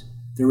wasn't,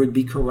 there would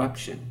be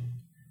corruption.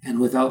 And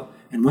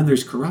when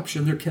there's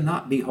corruption, there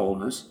cannot be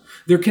wholeness.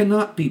 There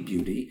cannot be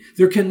beauty.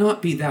 There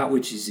cannot be that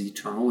which is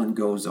eternal and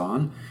goes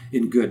on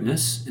in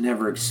goodness and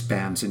ever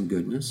expands in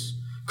goodness.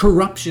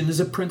 Corruption is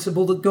a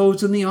principle that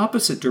goes in the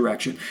opposite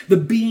direction. The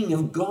being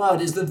of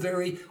God is the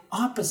very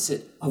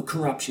opposite of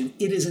corruption.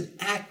 It is an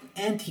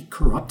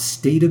anti-corrupt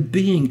state of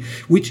being,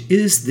 which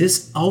is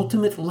this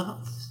ultimate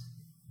love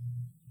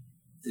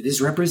that is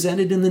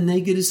represented in the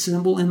negative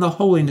symbol in the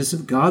holiness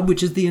of God,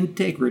 which is the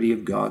integrity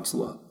of God's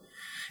love,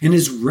 and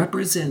is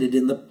represented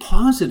in the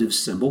positive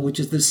symbol, which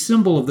is the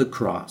symbol of the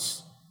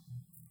cross,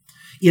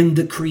 in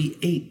the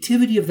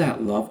creativity of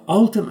that love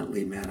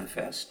ultimately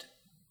manifest,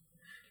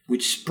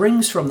 which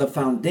springs from the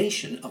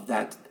foundation of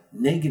that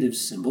negative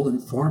symbol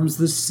and forms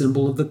the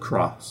symbol of the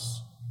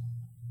cross,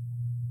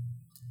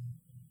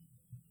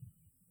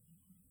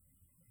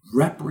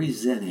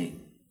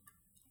 representing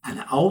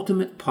an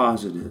ultimate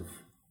positive,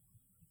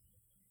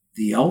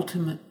 the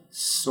ultimate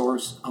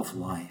source of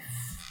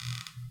life.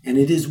 And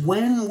it is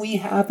when we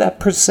have that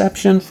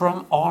perception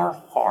from our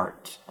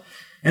heart,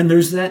 and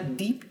there's that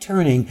deep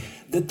turning,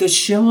 that the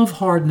shell of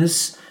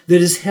hardness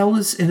that has held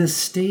us in a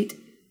state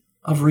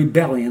of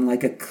rebellion,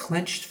 like a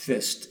clenched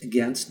fist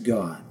against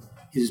God,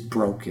 is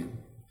broken.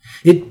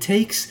 It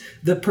takes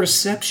the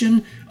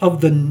perception of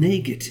the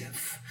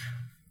negative,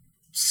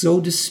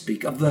 so to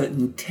speak, of the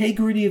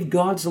integrity of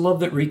God's love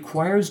that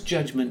requires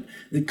judgment,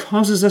 that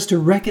causes us to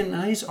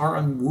recognize our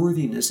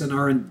unworthiness and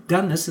our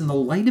undoneness in the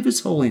light of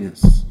his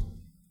holiness.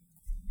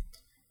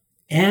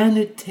 And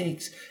it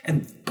takes,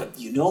 but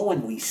you know,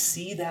 when we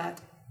see that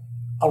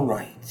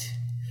aright,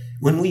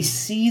 when we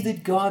see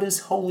that God is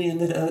holy and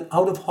that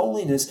out of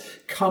holiness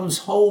comes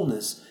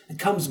wholeness, and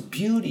comes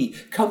beauty,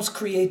 comes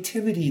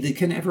creativity that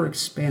can ever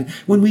expand.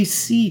 When we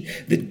see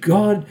that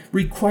God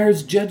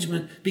requires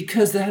judgment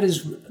because that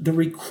is the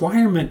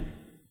requirement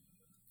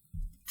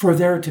for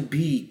there to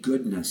be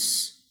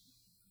goodness,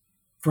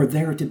 for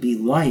there to be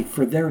life,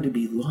 for there to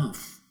be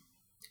love,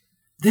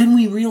 Then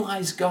we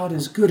realize God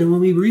is good. And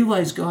when we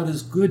realize God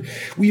is good,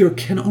 we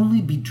can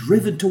only be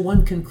driven to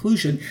one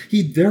conclusion.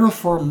 He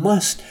therefore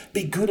must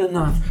be good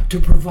enough to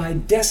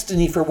provide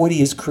destiny for what he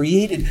has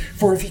created.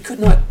 For if he could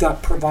not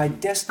provide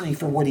destiny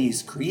for what he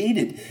has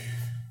created,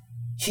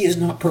 he has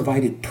not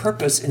provided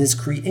purpose in his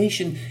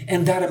creation,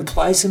 and that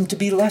implies him to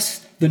be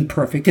less than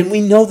perfect. And we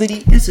know that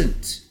he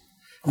isn't.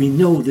 We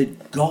know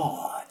that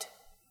God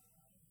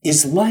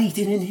is light,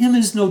 and in him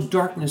is no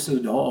darkness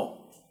at all.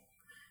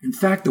 In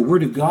fact, the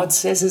Word of God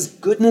says his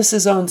goodness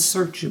is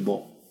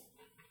unsearchable.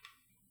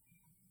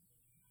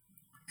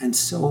 And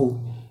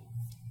so,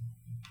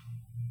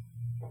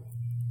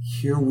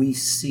 here we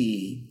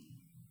see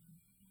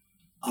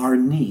our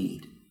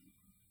need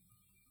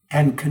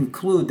and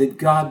conclude that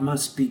God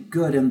must be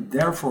good, and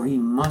therefore he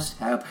must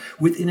have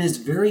within his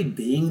very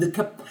being the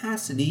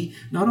capacity,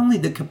 not only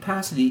the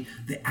capacity,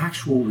 the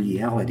actual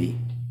reality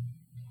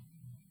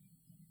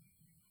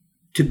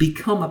to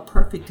become a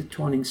perfect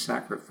atoning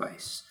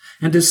sacrifice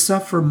and to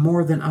suffer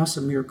more than us,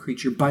 a mere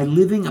creature, by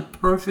living a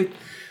perfect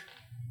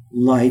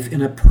life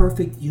in a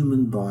perfect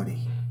human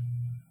body,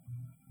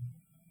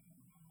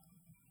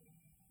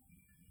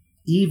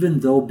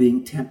 even though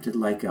being tempted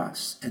like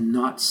us and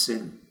not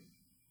sin.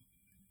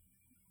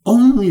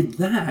 Only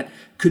that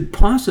could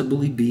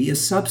possibly be a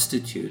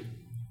substitute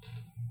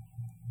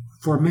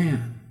for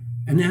man.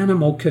 An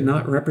animal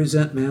cannot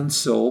represent man's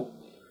soul,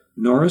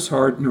 nor his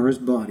heart, nor his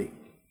body.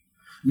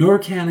 Nor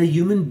can a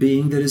human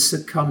being that has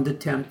succumbed to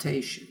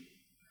temptation.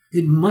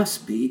 It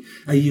must be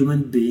a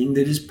human being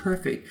that is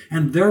perfect,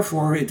 and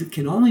therefore it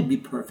can only be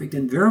perfect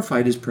and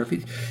verified as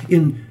perfect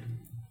in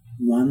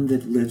one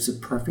that lives a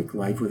perfect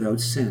life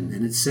without sin.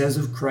 And it says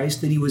of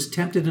Christ that he was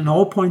tempted in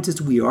all points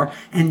as we are,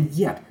 and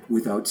yet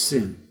without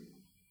sin.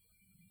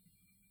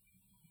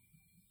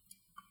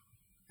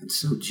 And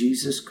so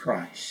Jesus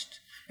Christ,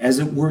 as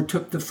it were,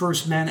 took the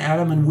first man,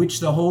 Adam, in which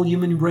the whole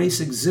human race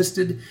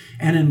existed,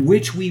 and in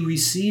which we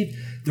received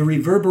the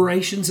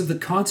reverberations of the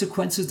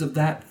consequences of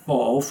that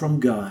fall from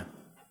God.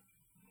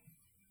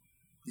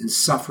 In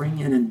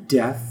suffering and in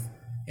death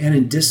and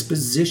in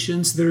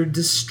dispositions that are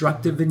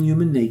destructive in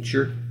human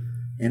nature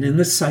and in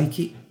the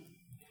psyche,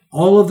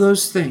 all of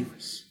those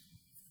things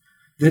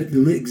that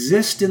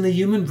exist in the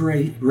human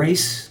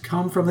race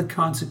come from the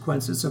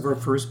consequences of our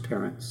first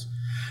parents.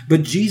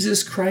 But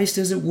Jesus Christ,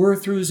 as it were,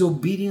 through his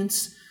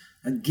obedience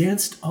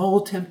against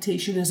all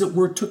temptation, as it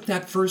were, took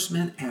that first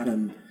man,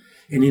 Adam,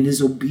 and in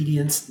his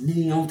obedience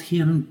nailed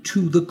him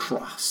to the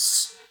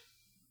cross,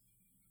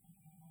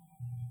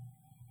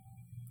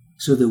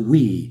 so that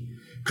we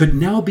could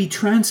now be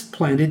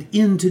transplanted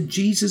into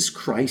Jesus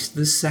Christ,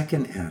 the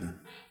second Adam.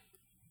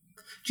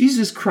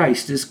 Jesus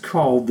Christ is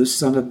called the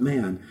Son of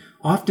Man.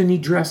 Often he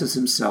dresses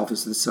himself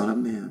as the Son of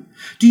Man.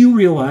 Do you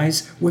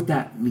realize what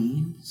that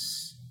means?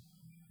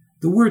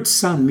 The word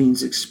son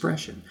means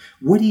expression.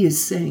 What he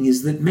is saying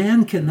is that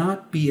man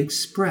cannot be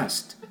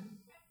expressed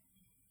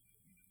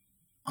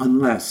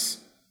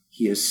unless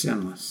he is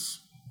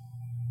sinless.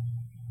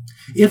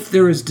 If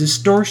there is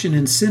distortion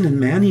and sin in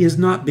man, he is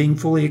not being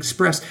fully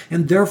expressed,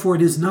 and therefore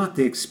it is not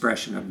the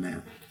expression of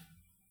man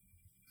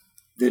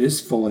that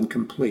is full and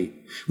complete.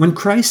 When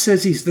Christ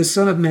says he's the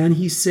Son of Man,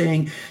 he's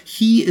saying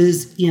he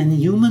is in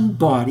human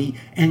body,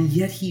 and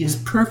yet he is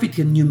perfect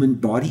in human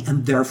body,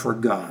 and therefore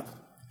God.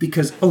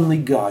 Because only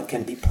God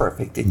can be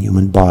perfect in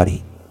human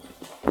body.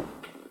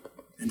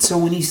 And so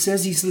when he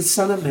says he's the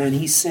Son of Man,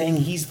 he's saying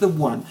he's the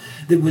one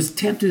that was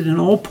tempted in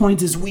all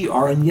points as we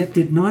are, and yet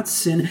did not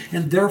sin,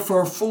 and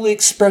therefore fully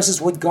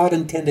expresses what God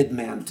intended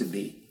man to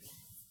be,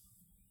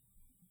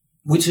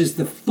 which is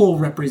the full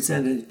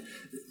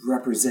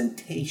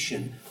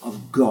representation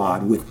of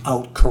God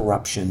without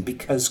corruption,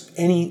 because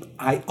any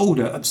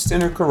iota of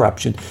sin or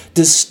corruption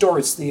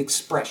distorts the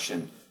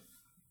expression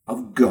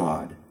of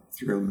God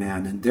through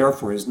man, and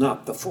therefore is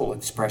not the full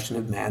expression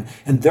of man,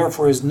 and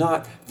therefore is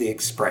not the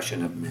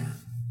expression of man.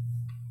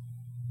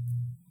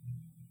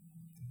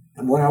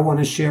 And what I want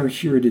to share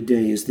here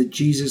today is that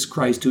Jesus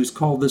Christ, who is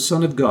called the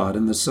Son of God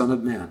and the Son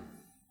of Man,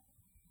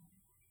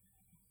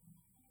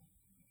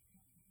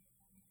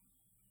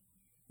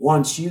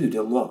 wants you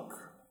to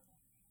look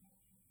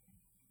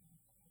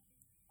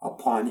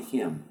upon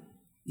him.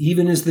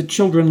 Even as the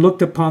children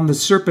looked upon the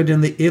serpent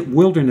in the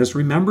wilderness.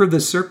 Remember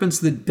the serpents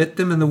that bit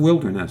them in the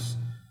wilderness?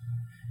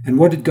 And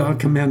what did God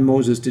command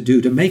Moses to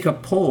do? To make a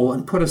pole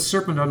and put a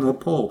serpent on the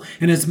pole.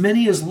 And as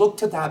many as looked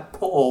to that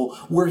pole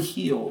were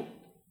healed.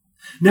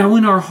 Now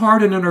in our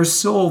heart and in our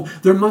soul,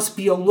 there must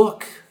be a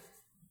look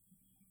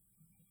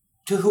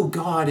to who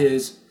God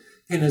is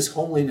in his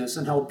holiness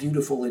and how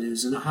beautiful it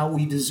is and how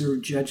we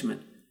deserve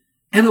judgment.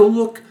 And a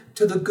look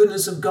to the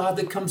goodness of God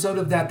that comes out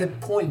of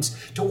that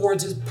points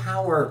towards his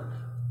power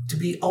to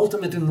be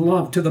ultimate in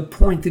love to the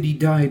point that he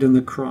died on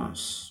the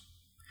cross.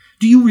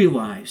 Do you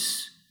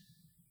realize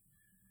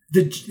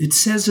that it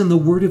says in the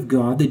Word of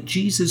God that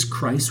Jesus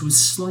Christ was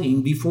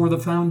slain before the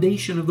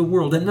foundation of the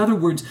world? In other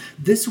words,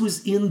 this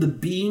was in the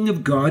being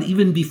of God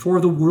even before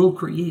the world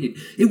created.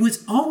 It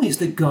was always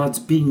that God's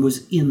being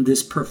was in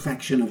this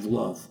perfection of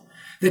love.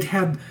 that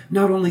had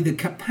not only the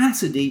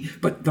capacity,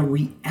 but the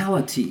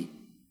reality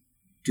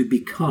to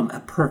become a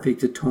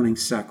perfect atoning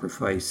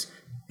sacrifice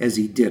as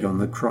he did on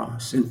the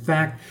cross. In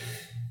fact,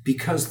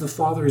 because the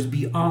Father is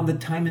beyond the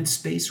time and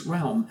space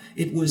realm,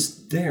 it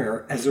was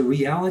there as a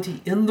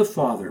reality in the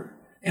Father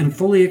and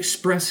fully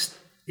expressing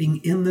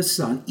in the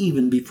Son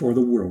even before the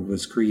world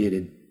was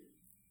created.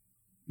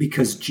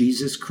 Because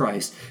Jesus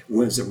Christ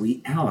was a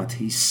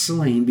reality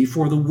slain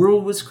before the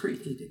world was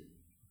created.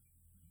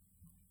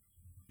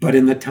 But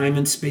in the time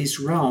and space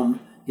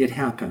realm, it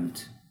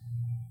happened.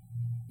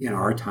 In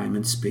our time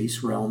and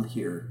space realm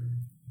here.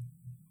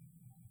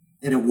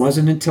 And it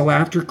wasn't until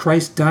after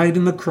Christ died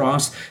on the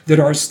cross that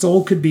our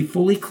soul could be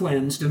fully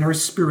cleansed and our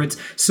spirits,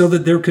 so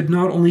that there could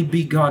not only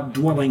be God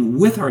dwelling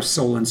with our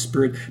soul and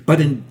spirit,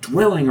 but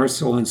indwelling our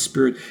soul and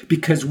spirit,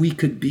 because we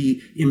could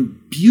be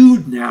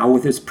imbued now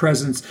with his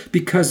presence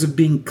because of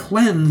being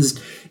cleansed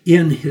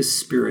in his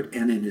spirit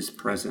and in his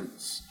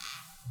presence.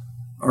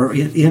 Or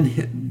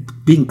in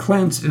being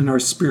cleansed in our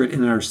spirit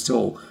and our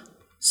soul,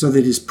 so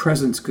that his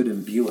presence could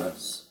imbue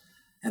us.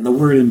 And the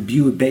word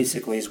imbue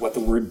basically is what the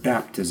word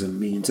baptism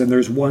means. And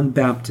there's one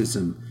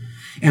baptism.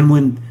 And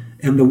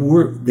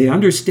the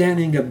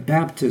understanding of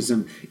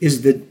baptism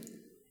is the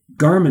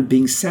garment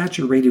being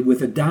saturated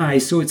with a dye,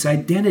 so its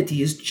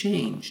identity is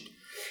changed.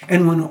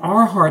 And when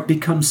our heart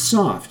becomes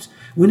soft,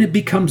 when it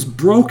becomes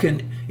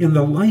broken in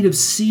the light of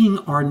seeing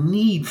our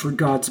need for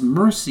God's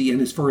mercy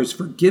and as for his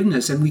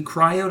forgiveness, and we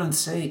cry out and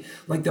say,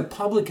 like the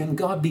publican,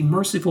 God, be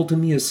merciful to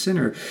me, a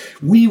sinner,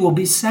 we will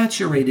be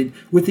saturated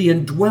with the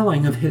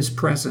indwelling of his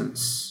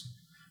presence,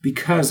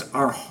 because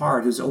our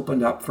heart is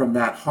opened up from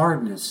that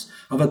hardness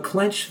of a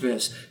clenched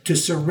fist to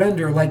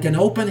surrender like an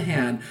open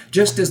hand,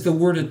 just as the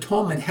word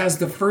atonement has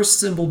the first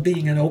symbol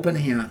being an open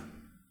hand.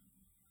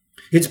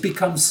 It's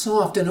become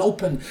soft and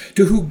open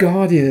to who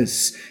God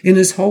is in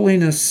his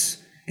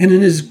holiness and in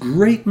his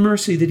great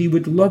mercy that he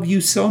would love you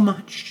so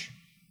much.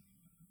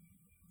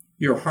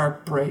 Your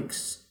heart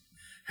breaks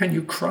and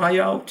you cry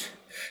out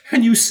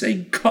and you say,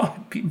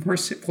 God, be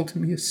merciful to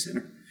me, a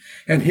sinner.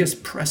 And his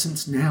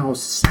presence now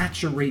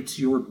saturates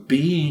your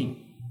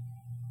being.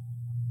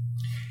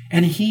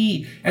 And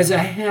he, as a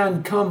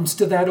hand, comes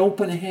to that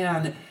open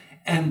hand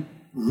and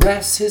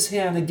rests his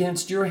hand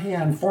against your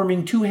hand,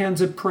 forming two hands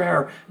of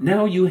prayer.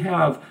 Now you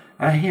have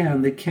a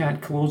hand that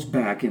can't close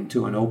back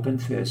into an open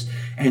fist,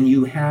 and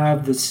you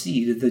have the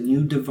seed of the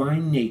new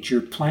divine nature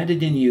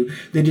planted in you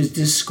that is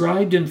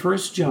described in 1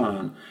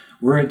 John,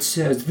 where it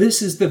says, this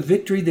is the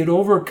victory that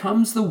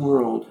overcomes the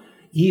world,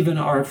 even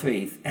our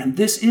faith. And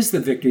this is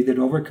the victory that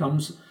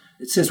overcomes.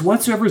 It says,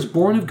 whatsoever is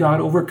born of God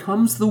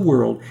overcomes the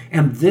world,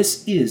 and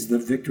this is the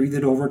victory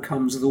that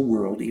overcomes the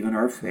world, even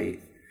our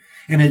faith.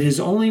 And it is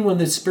only when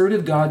the Spirit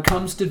of God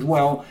comes to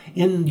dwell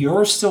in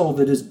your soul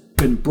that has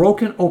been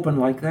broken open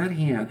like that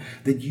hand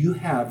that you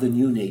have the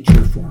new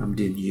nature formed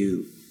in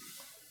you.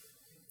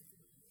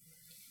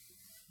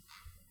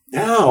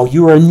 Now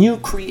you are a new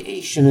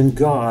creation in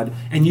God,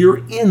 and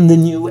you're in the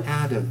new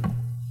Adam.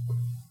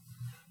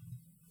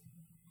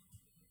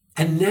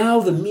 And now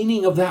the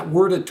meaning of that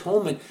word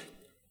atonement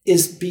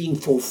is being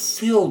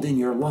fulfilled in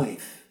your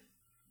life,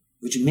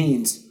 which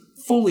means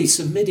fully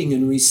submitting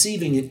and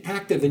receiving an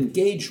active,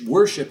 engaged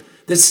worship,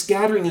 the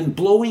scattering and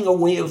blowing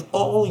away of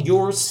all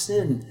your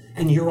sin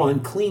and your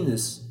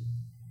uncleanness,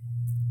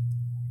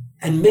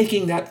 and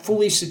making that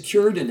fully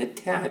secured and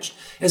attached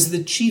as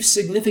the chief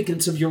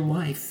significance of your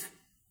life.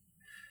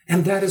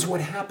 And that is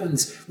what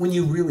happens when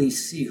you really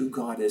see who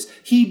God is.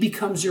 He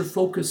becomes your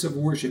focus of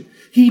worship.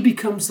 He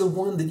becomes the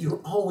one that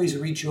you're always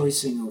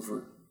rejoicing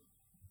over.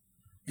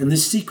 And the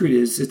secret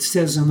is, it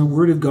says in the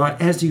Word of God,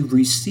 as you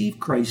receive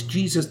Christ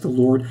Jesus the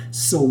Lord,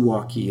 so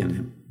walk ye in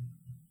him.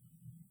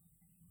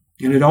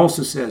 And it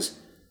also says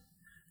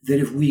that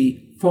if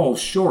we fall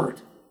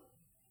short,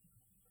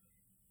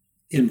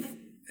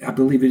 I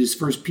believe it is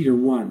 1 Peter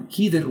 1,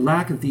 he that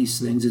lacketh these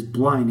things is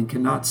blind and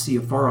cannot see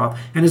afar off,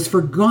 and has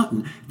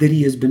forgotten that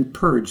he has been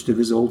purged of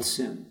his old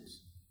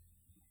sins.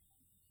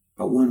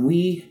 But when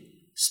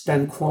we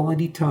spend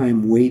quality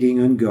time waiting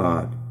on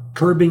God,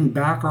 curbing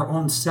back our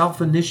own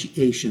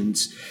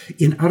self-initiations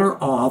in utter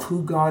awe of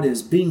who God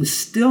is, being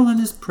still in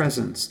his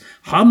presence,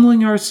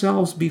 humbling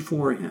ourselves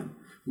before him,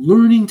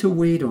 learning to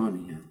wait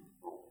on him,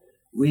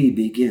 we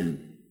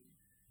begin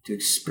to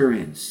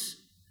experience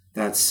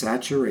that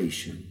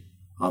saturation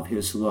of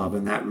his love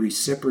and that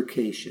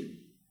reciprocation.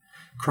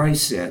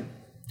 Christ said,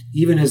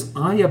 even as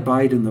I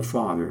abide in the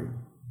Father,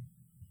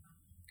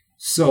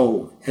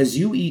 so as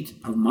you eat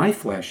of my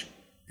flesh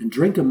and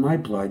drink of my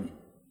blood,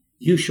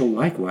 you shall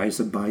likewise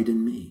abide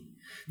in me.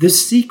 The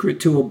secret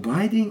to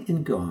abiding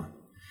in God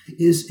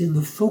is in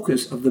the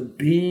focus of the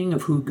being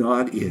of who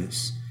God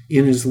is,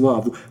 in his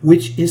love,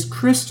 which is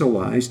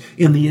crystallized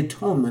in the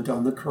atonement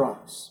on the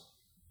cross.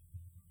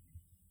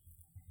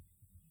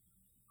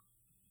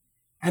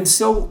 And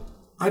so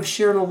I've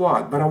shared a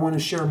lot, but I want to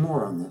share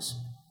more on this.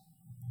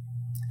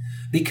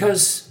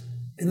 Because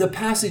In the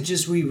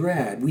passages we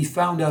read, we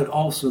found out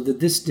also that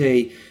this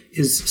day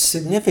is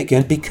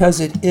significant because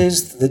it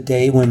is the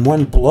day when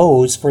one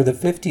blows for the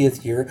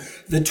 50th year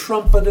the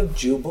trumpet of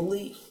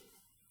Jubilee,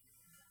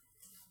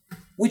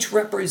 which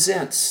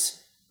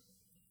represents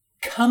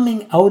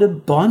coming out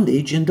of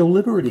bondage into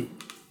liberty.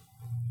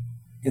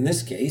 In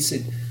this case,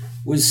 it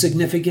was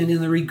significant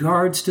in the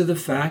regards to the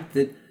fact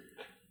that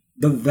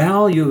the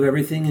value of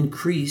everything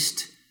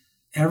increased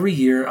every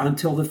year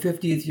until the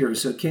 50th year.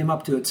 So it came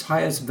up to its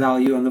highest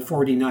value on the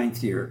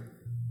 49th year.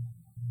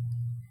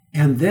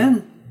 And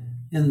then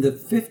in the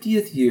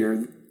 50th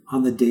year,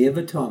 on the Day of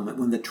Atonement,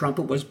 when the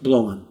trumpet was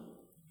blown,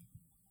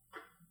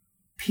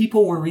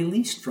 people were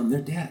released from their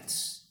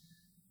debts.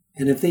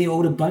 And if they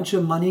owed a bunch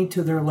of money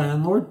to their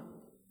landlord,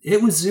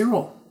 it was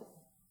zero.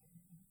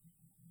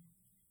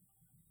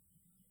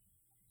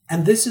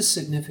 And this is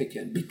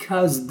significant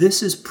because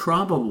this is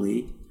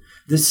probably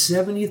the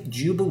 70th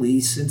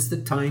Jubilee since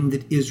the time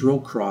that Israel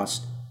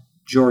crossed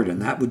Jordan.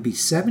 That would be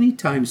 70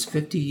 times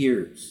 50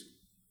 years.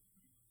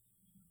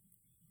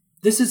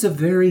 This is a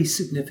very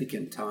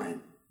significant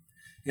time.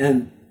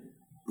 And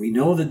we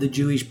know that the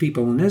Jewish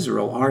people in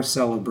Israel are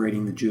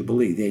celebrating the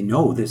Jubilee. They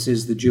know this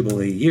is the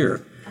Jubilee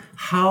year.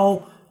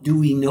 How do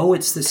we know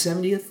it's the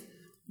 70th?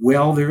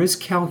 Well, there is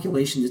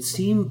calculation that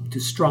seem to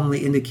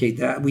strongly indicate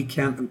that. We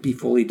can't be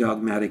fully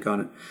dogmatic on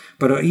it.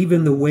 But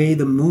even the way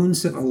the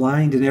moons have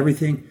aligned and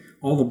everything,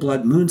 all the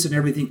blood moons and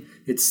everything,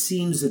 it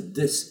seems that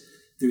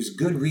there's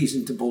good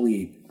reason to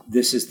believe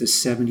this is the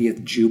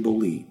 70th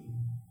Jubilee.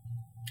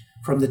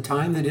 From the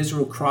time that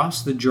Israel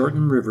crossed the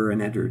Jordan River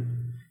and entered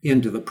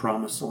into the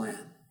Promised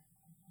Land.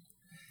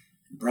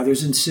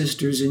 Brothers and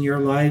sisters, in your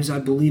lives, I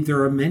believe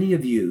there are many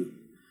of you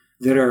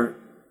that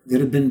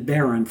have been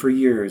barren for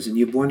years, and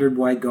you've wondered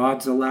why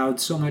God's allowed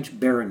so much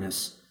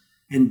barrenness.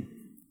 And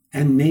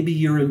maybe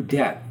you're in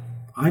debt.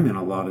 I'm in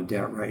a lot of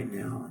debt right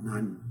now, and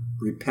I'm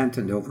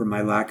repentant over my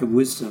lack of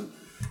wisdom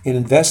in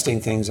investing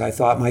things. I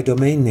thought my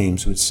domain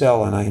names would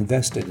sell, and I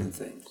invested in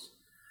things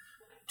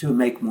to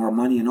make more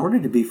money in order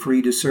to be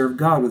free to serve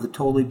God with a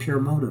totally pure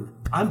motive.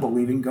 I'm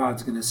believing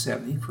God's going to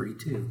set me free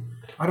too.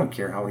 I don't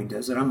care how he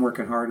does it. I'm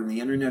working hard on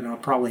the internet, and it'll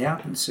probably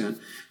happen soon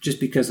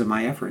just because of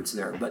my efforts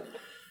there. But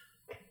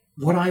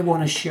what I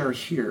want to share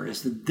here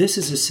is that this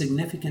is a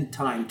significant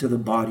time to the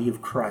body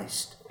of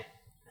Christ.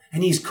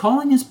 And he's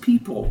calling his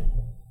people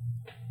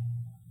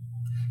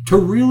to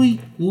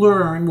really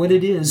learn what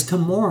it is to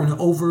mourn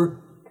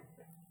over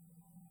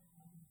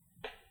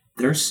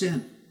their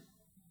sin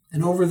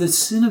and over the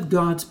sin of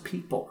God's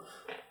people.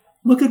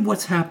 Look at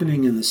what's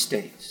happening in the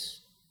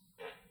States.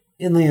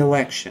 In the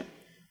election,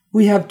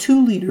 we have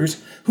two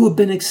leaders who have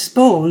been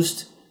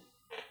exposed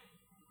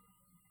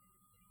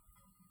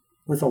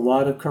with a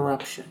lot of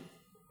corruption.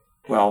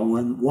 Well,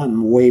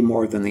 one way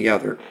more than the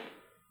other.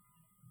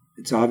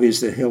 It's obvious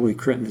that Hillary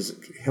Clinton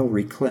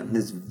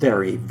is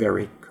very,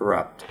 very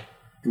corrupt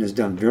and has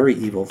done very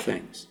evil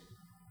things.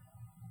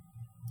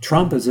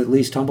 Trump has at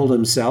least humbled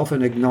himself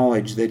and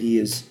acknowledged that he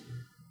has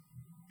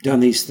done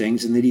these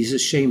things and that he's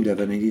ashamed of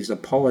it and he's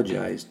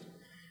apologized.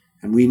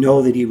 And we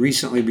know that he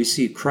recently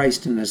received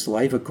Christ in his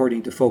life,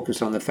 according to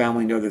Focus on the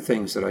Family and other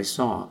things that I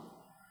saw.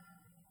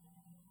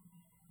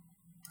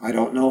 I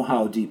don't know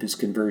how deep his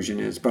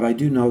conversion is, but I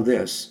do know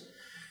this,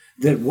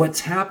 that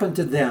what's happened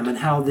to them and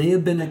how they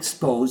have been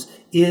exposed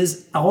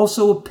is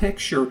also a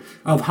picture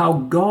of how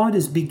God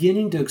is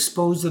beginning to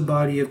expose the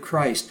body of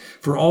Christ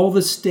for all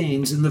the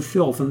stains and the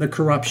filth and the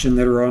corruption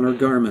that are on our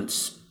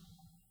garments.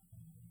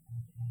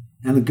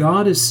 And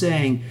God is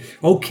saying,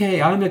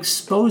 okay, I'm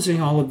exposing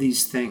all of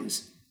these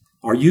things.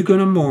 Are you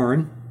going to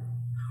mourn?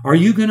 Are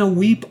you going to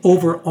weep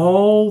over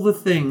all the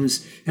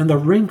things and the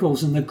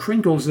wrinkles and the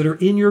crinkles that are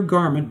in your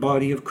garment,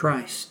 body of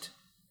Christ?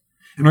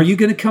 And are you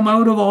going to come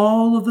out of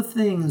all of the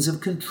things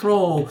of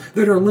control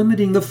that are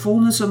limiting the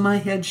fullness of my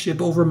headship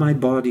over my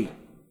body?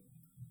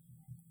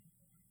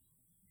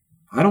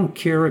 I don't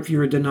care if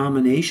you're a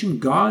denomination.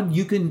 God,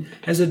 you can,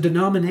 as a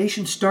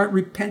denomination, start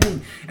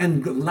repenting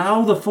and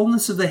allow the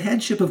fullness of the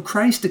headship of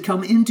Christ to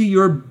come into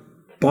your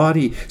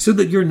body so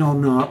that you're no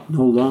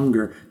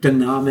longer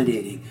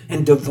denominating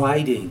and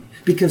dividing.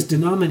 Because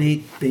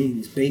denominate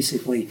means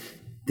basically,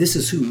 this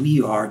is who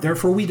we are.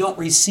 Therefore, we don't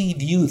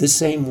receive you the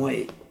same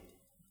way.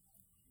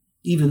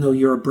 Even though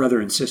you're a brother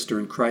and sister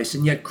in Christ,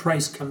 and yet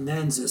Christ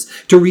commands us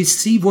to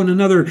receive one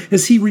another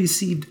as he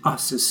received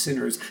us as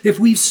sinners. If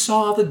we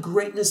saw the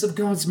greatness of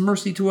God's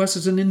mercy to us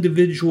as an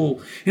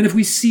individual, and if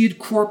we see it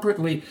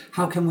corporately,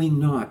 how can we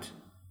not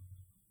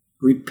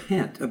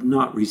repent of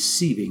not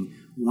receiving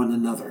one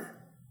another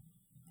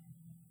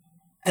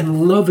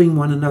and loving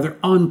one another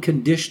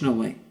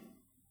unconditionally?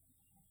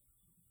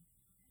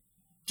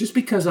 Just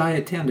because I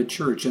attend a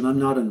church and I'm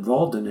not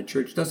involved in a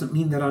church doesn't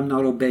mean that I'm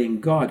not obeying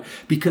God,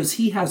 because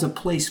he has a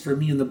place for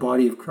me in the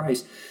body of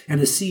Christ and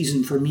a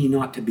season for me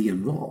not to be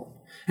involved.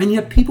 And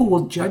yet people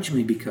will judge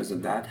me because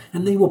of that,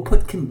 and they will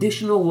put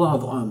conditional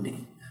love on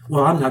me.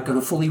 Well, I'm not going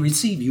to fully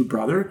receive you,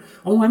 brother.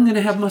 Oh, I'm going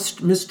to have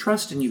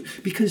mistrust in you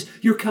because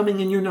you're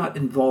coming and you're not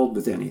involved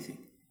with anything.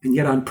 And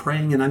yet I'm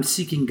praying and I'm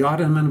seeking God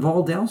and I'm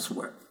involved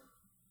elsewhere.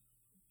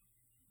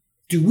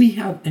 Do we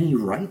have any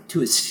right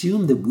to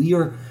assume that we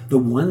are the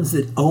ones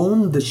that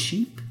own the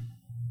sheep?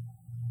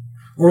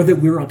 Or that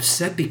we're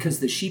upset because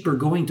the sheep are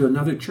going to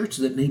another church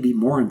that may be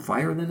more on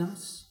fire than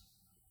us?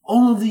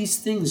 All of these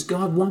things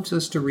God wants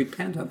us to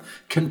repent of.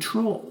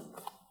 Control.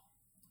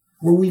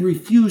 Where we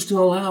refuse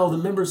to allow the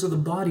members of the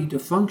body to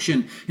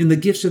function in the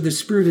gifts of the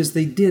Spirit as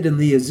they did in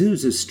the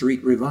Azusa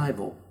Street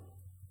revival,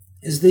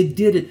 as they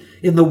did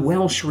in the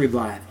Welsh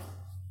revival.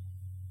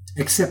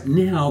 Except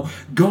now,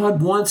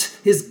 God wants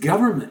His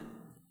government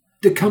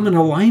to come in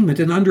alignment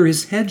and under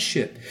His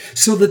headship,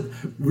 so that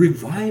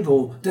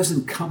revival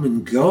doesn't come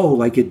and go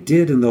like it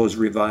did in those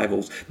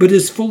revivals, but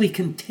is fully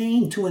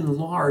contained to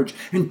enlarge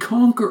and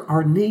conquer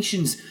our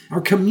nations,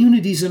 our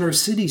communities, and our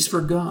cities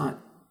for God.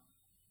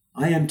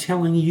 I am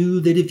telling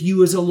you that if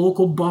you as a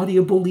local body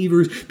of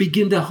believers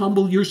begin to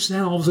humble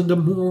yourselves and to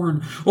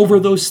mourn over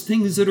those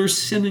things that are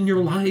sin in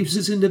your lives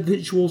as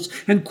individuals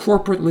and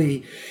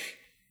corporately,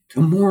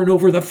 to mourn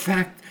over the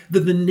fact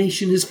that the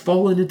nation has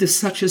fallen into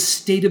such a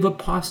state of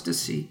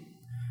apostasy,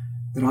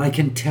 that I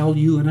can tell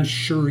you and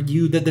assure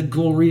you that the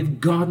glory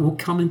of God will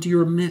come into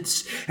your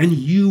midst, and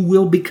you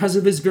will, because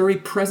of His very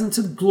presence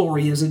of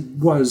glory, as it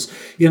was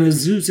in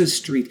Azusa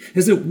Street,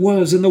 as it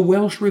was in the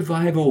Welsh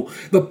revival,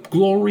 the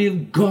glory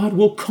of God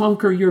will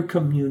conquer your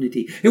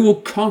community. It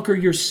will conquer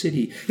your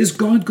city. Is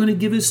God going to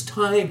give His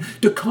time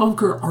to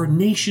conquer our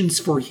nations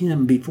for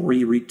Him before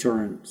He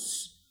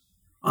returns?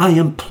 I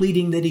am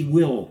pleading that He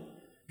will.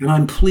 And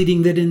I'm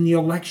pleading that in the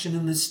election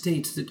in the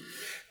states that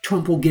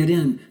Trump will get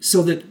in,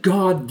 so that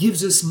God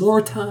gives us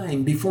more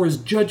time before His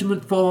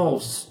judgment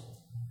falls.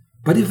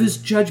 But if His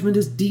judgment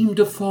is deemed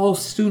to fall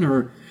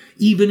sooner,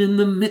 even in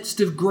the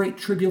midst of great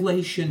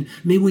tribulation,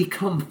 may we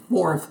come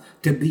forth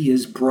to be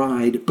His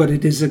bride. But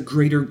it is a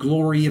greater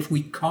glory if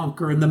we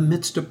conquer in the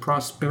midst of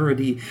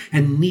prosperity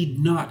and need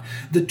not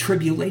the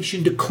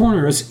tribulation to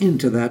corner us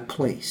into that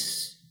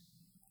place.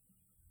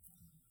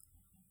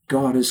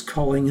 God is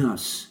calling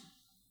us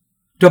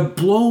to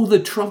blow the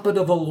trumpet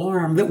of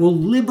alarm that will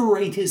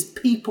liberate His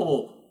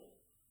people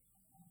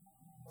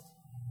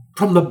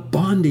from the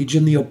bondage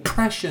and the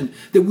oppression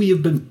that we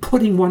have been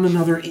putting one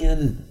another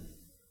in.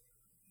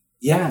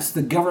 Yes,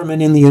 the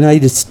government in the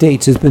United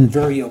States has been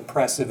very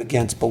oppressive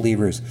against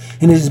believers,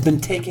 and it has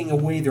been taking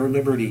away their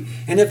liberty.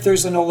 And if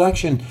there's an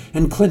election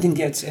and Clinton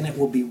gets in, it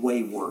will be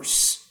way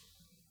worse.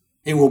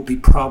 It will be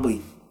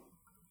probably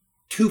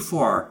too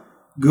far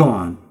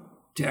gone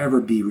to ever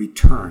be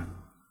returned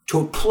to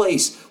a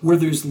place where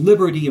there's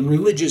liberty and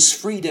religious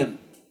freedom.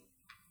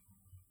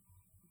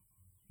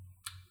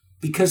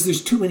 Because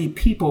there's too many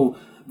people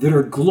that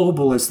are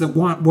globalists that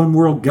want one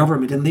world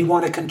government and they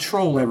want to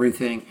control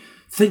everything,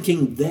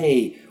 thinking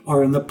they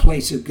are in the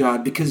place of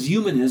God, because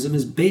humanism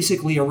is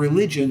basically a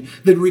religion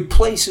that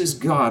replaces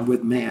God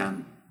with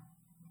man.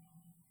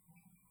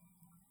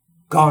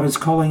 God is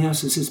calling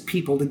us as His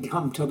people to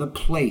come to the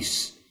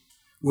place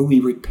where we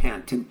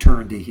repent and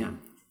turn to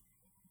Him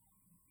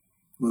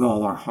with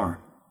all our heart.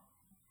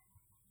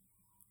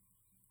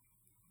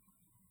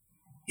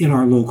 In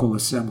our local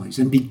assemblies,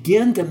 and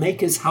begin to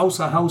make His house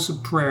a house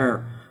of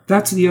prayer.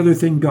 That's the other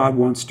thing God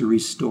wants to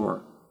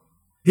restore.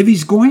 If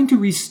He's going to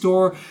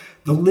restore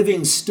the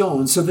living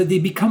stones so that they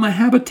become a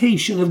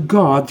habitation of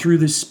God through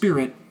the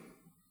Spirit,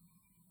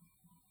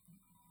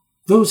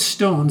 those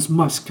stones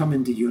must come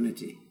into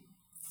unity,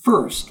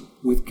 first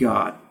with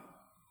God.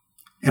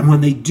 And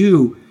when they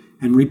do,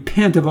 and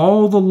repent of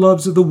all the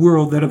loves of the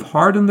world that have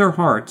hardened their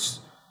hearts,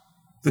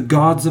 the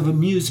gods of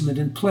amusement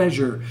and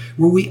pleasure,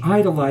 where we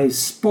idolize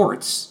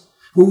sports,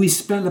 where we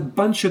spend a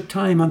bunch of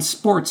time on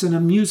sports and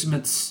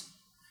amusements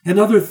and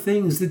other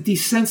things that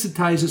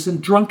desensitize us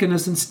and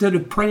drunkenness instead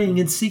of praying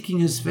and seeking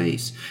His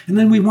face. And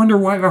then we wonder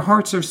why our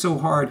hearts are so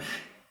hard,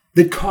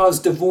 that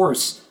caused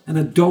divorce and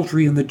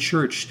adultery in the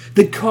church,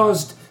 that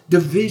caused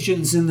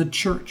divisions in the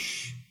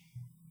church.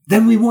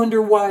 Then we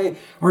wonder why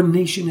our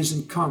nation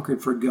isn't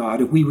conquered for God.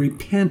 If we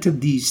repent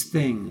of these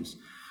things,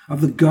 of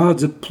the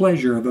gods of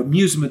pleasure, of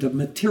amusement, of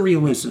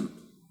materialism,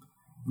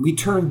 we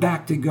turn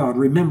back to God.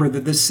 Remember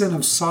that the sin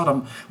of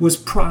Sodom was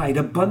pride,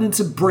 abundance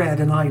of bread,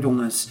 and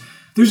idleness.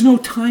 There's no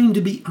time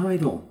to be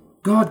idle.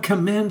 God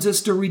commands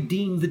us to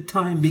redeem the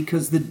time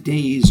because the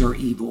days are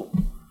evil.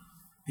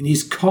 And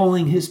He's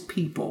calling His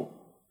people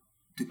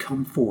to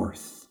come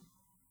forth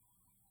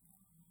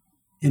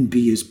and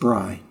be His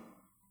bride,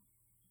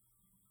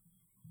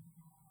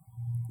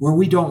 where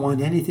we don't want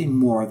anything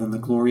more than the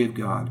glory of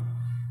God,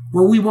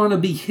 where we want to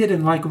be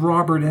hidden like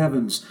Robert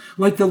Evans,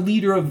 like the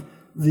leader of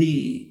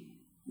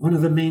one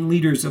of the main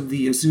leaders of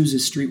the Azusa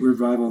Street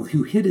revival,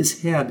 who hid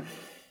his head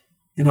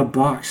in a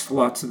box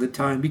lots of the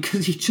time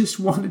because he just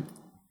wanted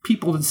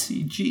people to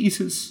see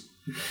Jesus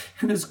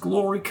and His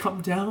glory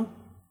come down.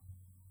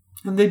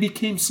 And they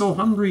became so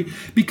hungry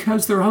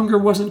because their hunger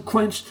wasn't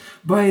quenched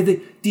by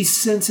the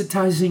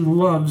desensitizing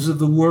loves of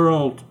the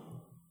world.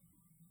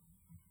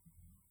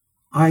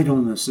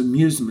 Idleness,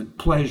 amusement,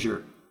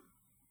 pleasure,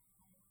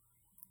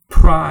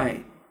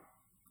 pride.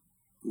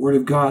 The Word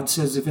of God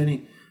says, if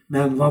any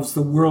man loves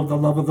the world, the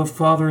love of the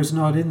Father is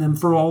not in them.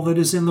 For all that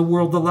is in the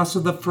world, the lust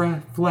of the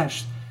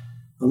flesh,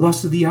 The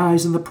lust of the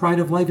eyes and the pride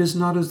of life is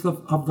not as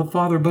of the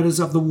Father, but is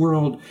of the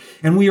world.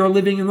 And we are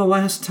living in the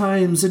last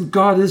times, and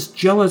God is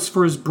jealous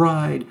for his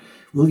bride.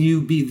 Will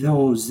you be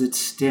those that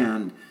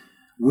stand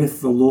with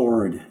the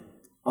Lord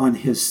on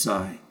his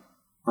side?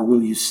 Or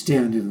will you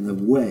stand in the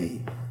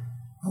way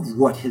of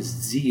what his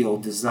zeal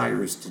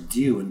desires to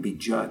do and be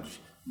judged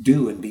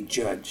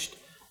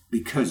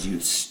because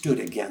you stood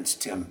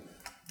against him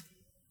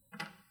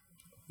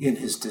in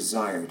his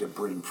desire to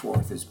bring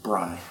forth his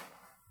bride?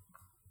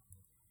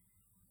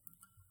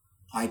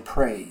 I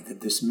pray that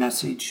this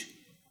message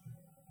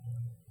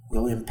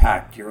will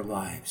impact your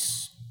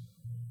lives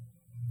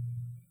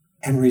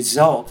and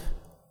result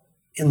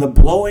in the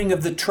blowing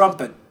of the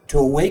trumpet to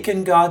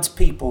awaken God's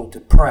people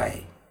to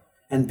pray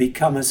and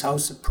become his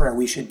house of prayer.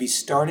 We should be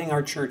starting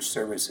our church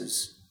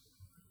services,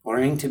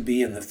 learning to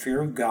be in the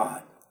fear of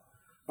God,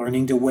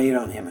 learning to wait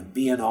on him and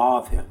be in awe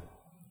of him.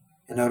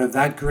 And out of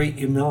that great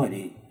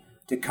humility,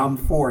 to come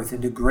forth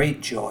into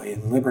great joy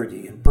and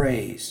liberty and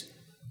praise,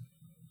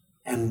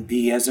 and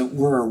be, as it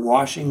were,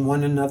 washing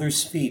one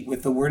another's feet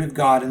with the word of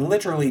God, and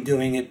literally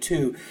doing it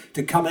too,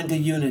 to come into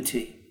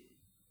unity.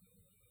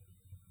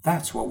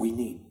 That's what we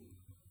need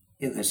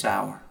in this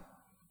hour.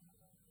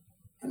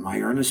 And my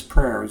earnest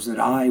prayer is that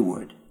I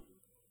would,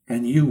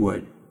 and you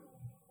would,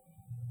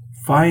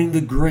 find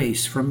the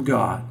grace from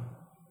God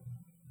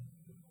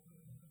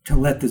to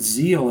let the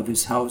zeal of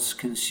his house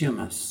consume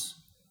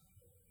us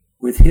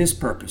with his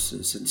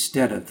purposes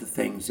instead of the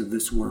things of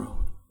this world.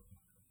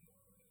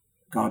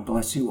 God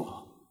bless you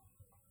all.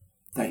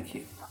 Thank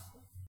you.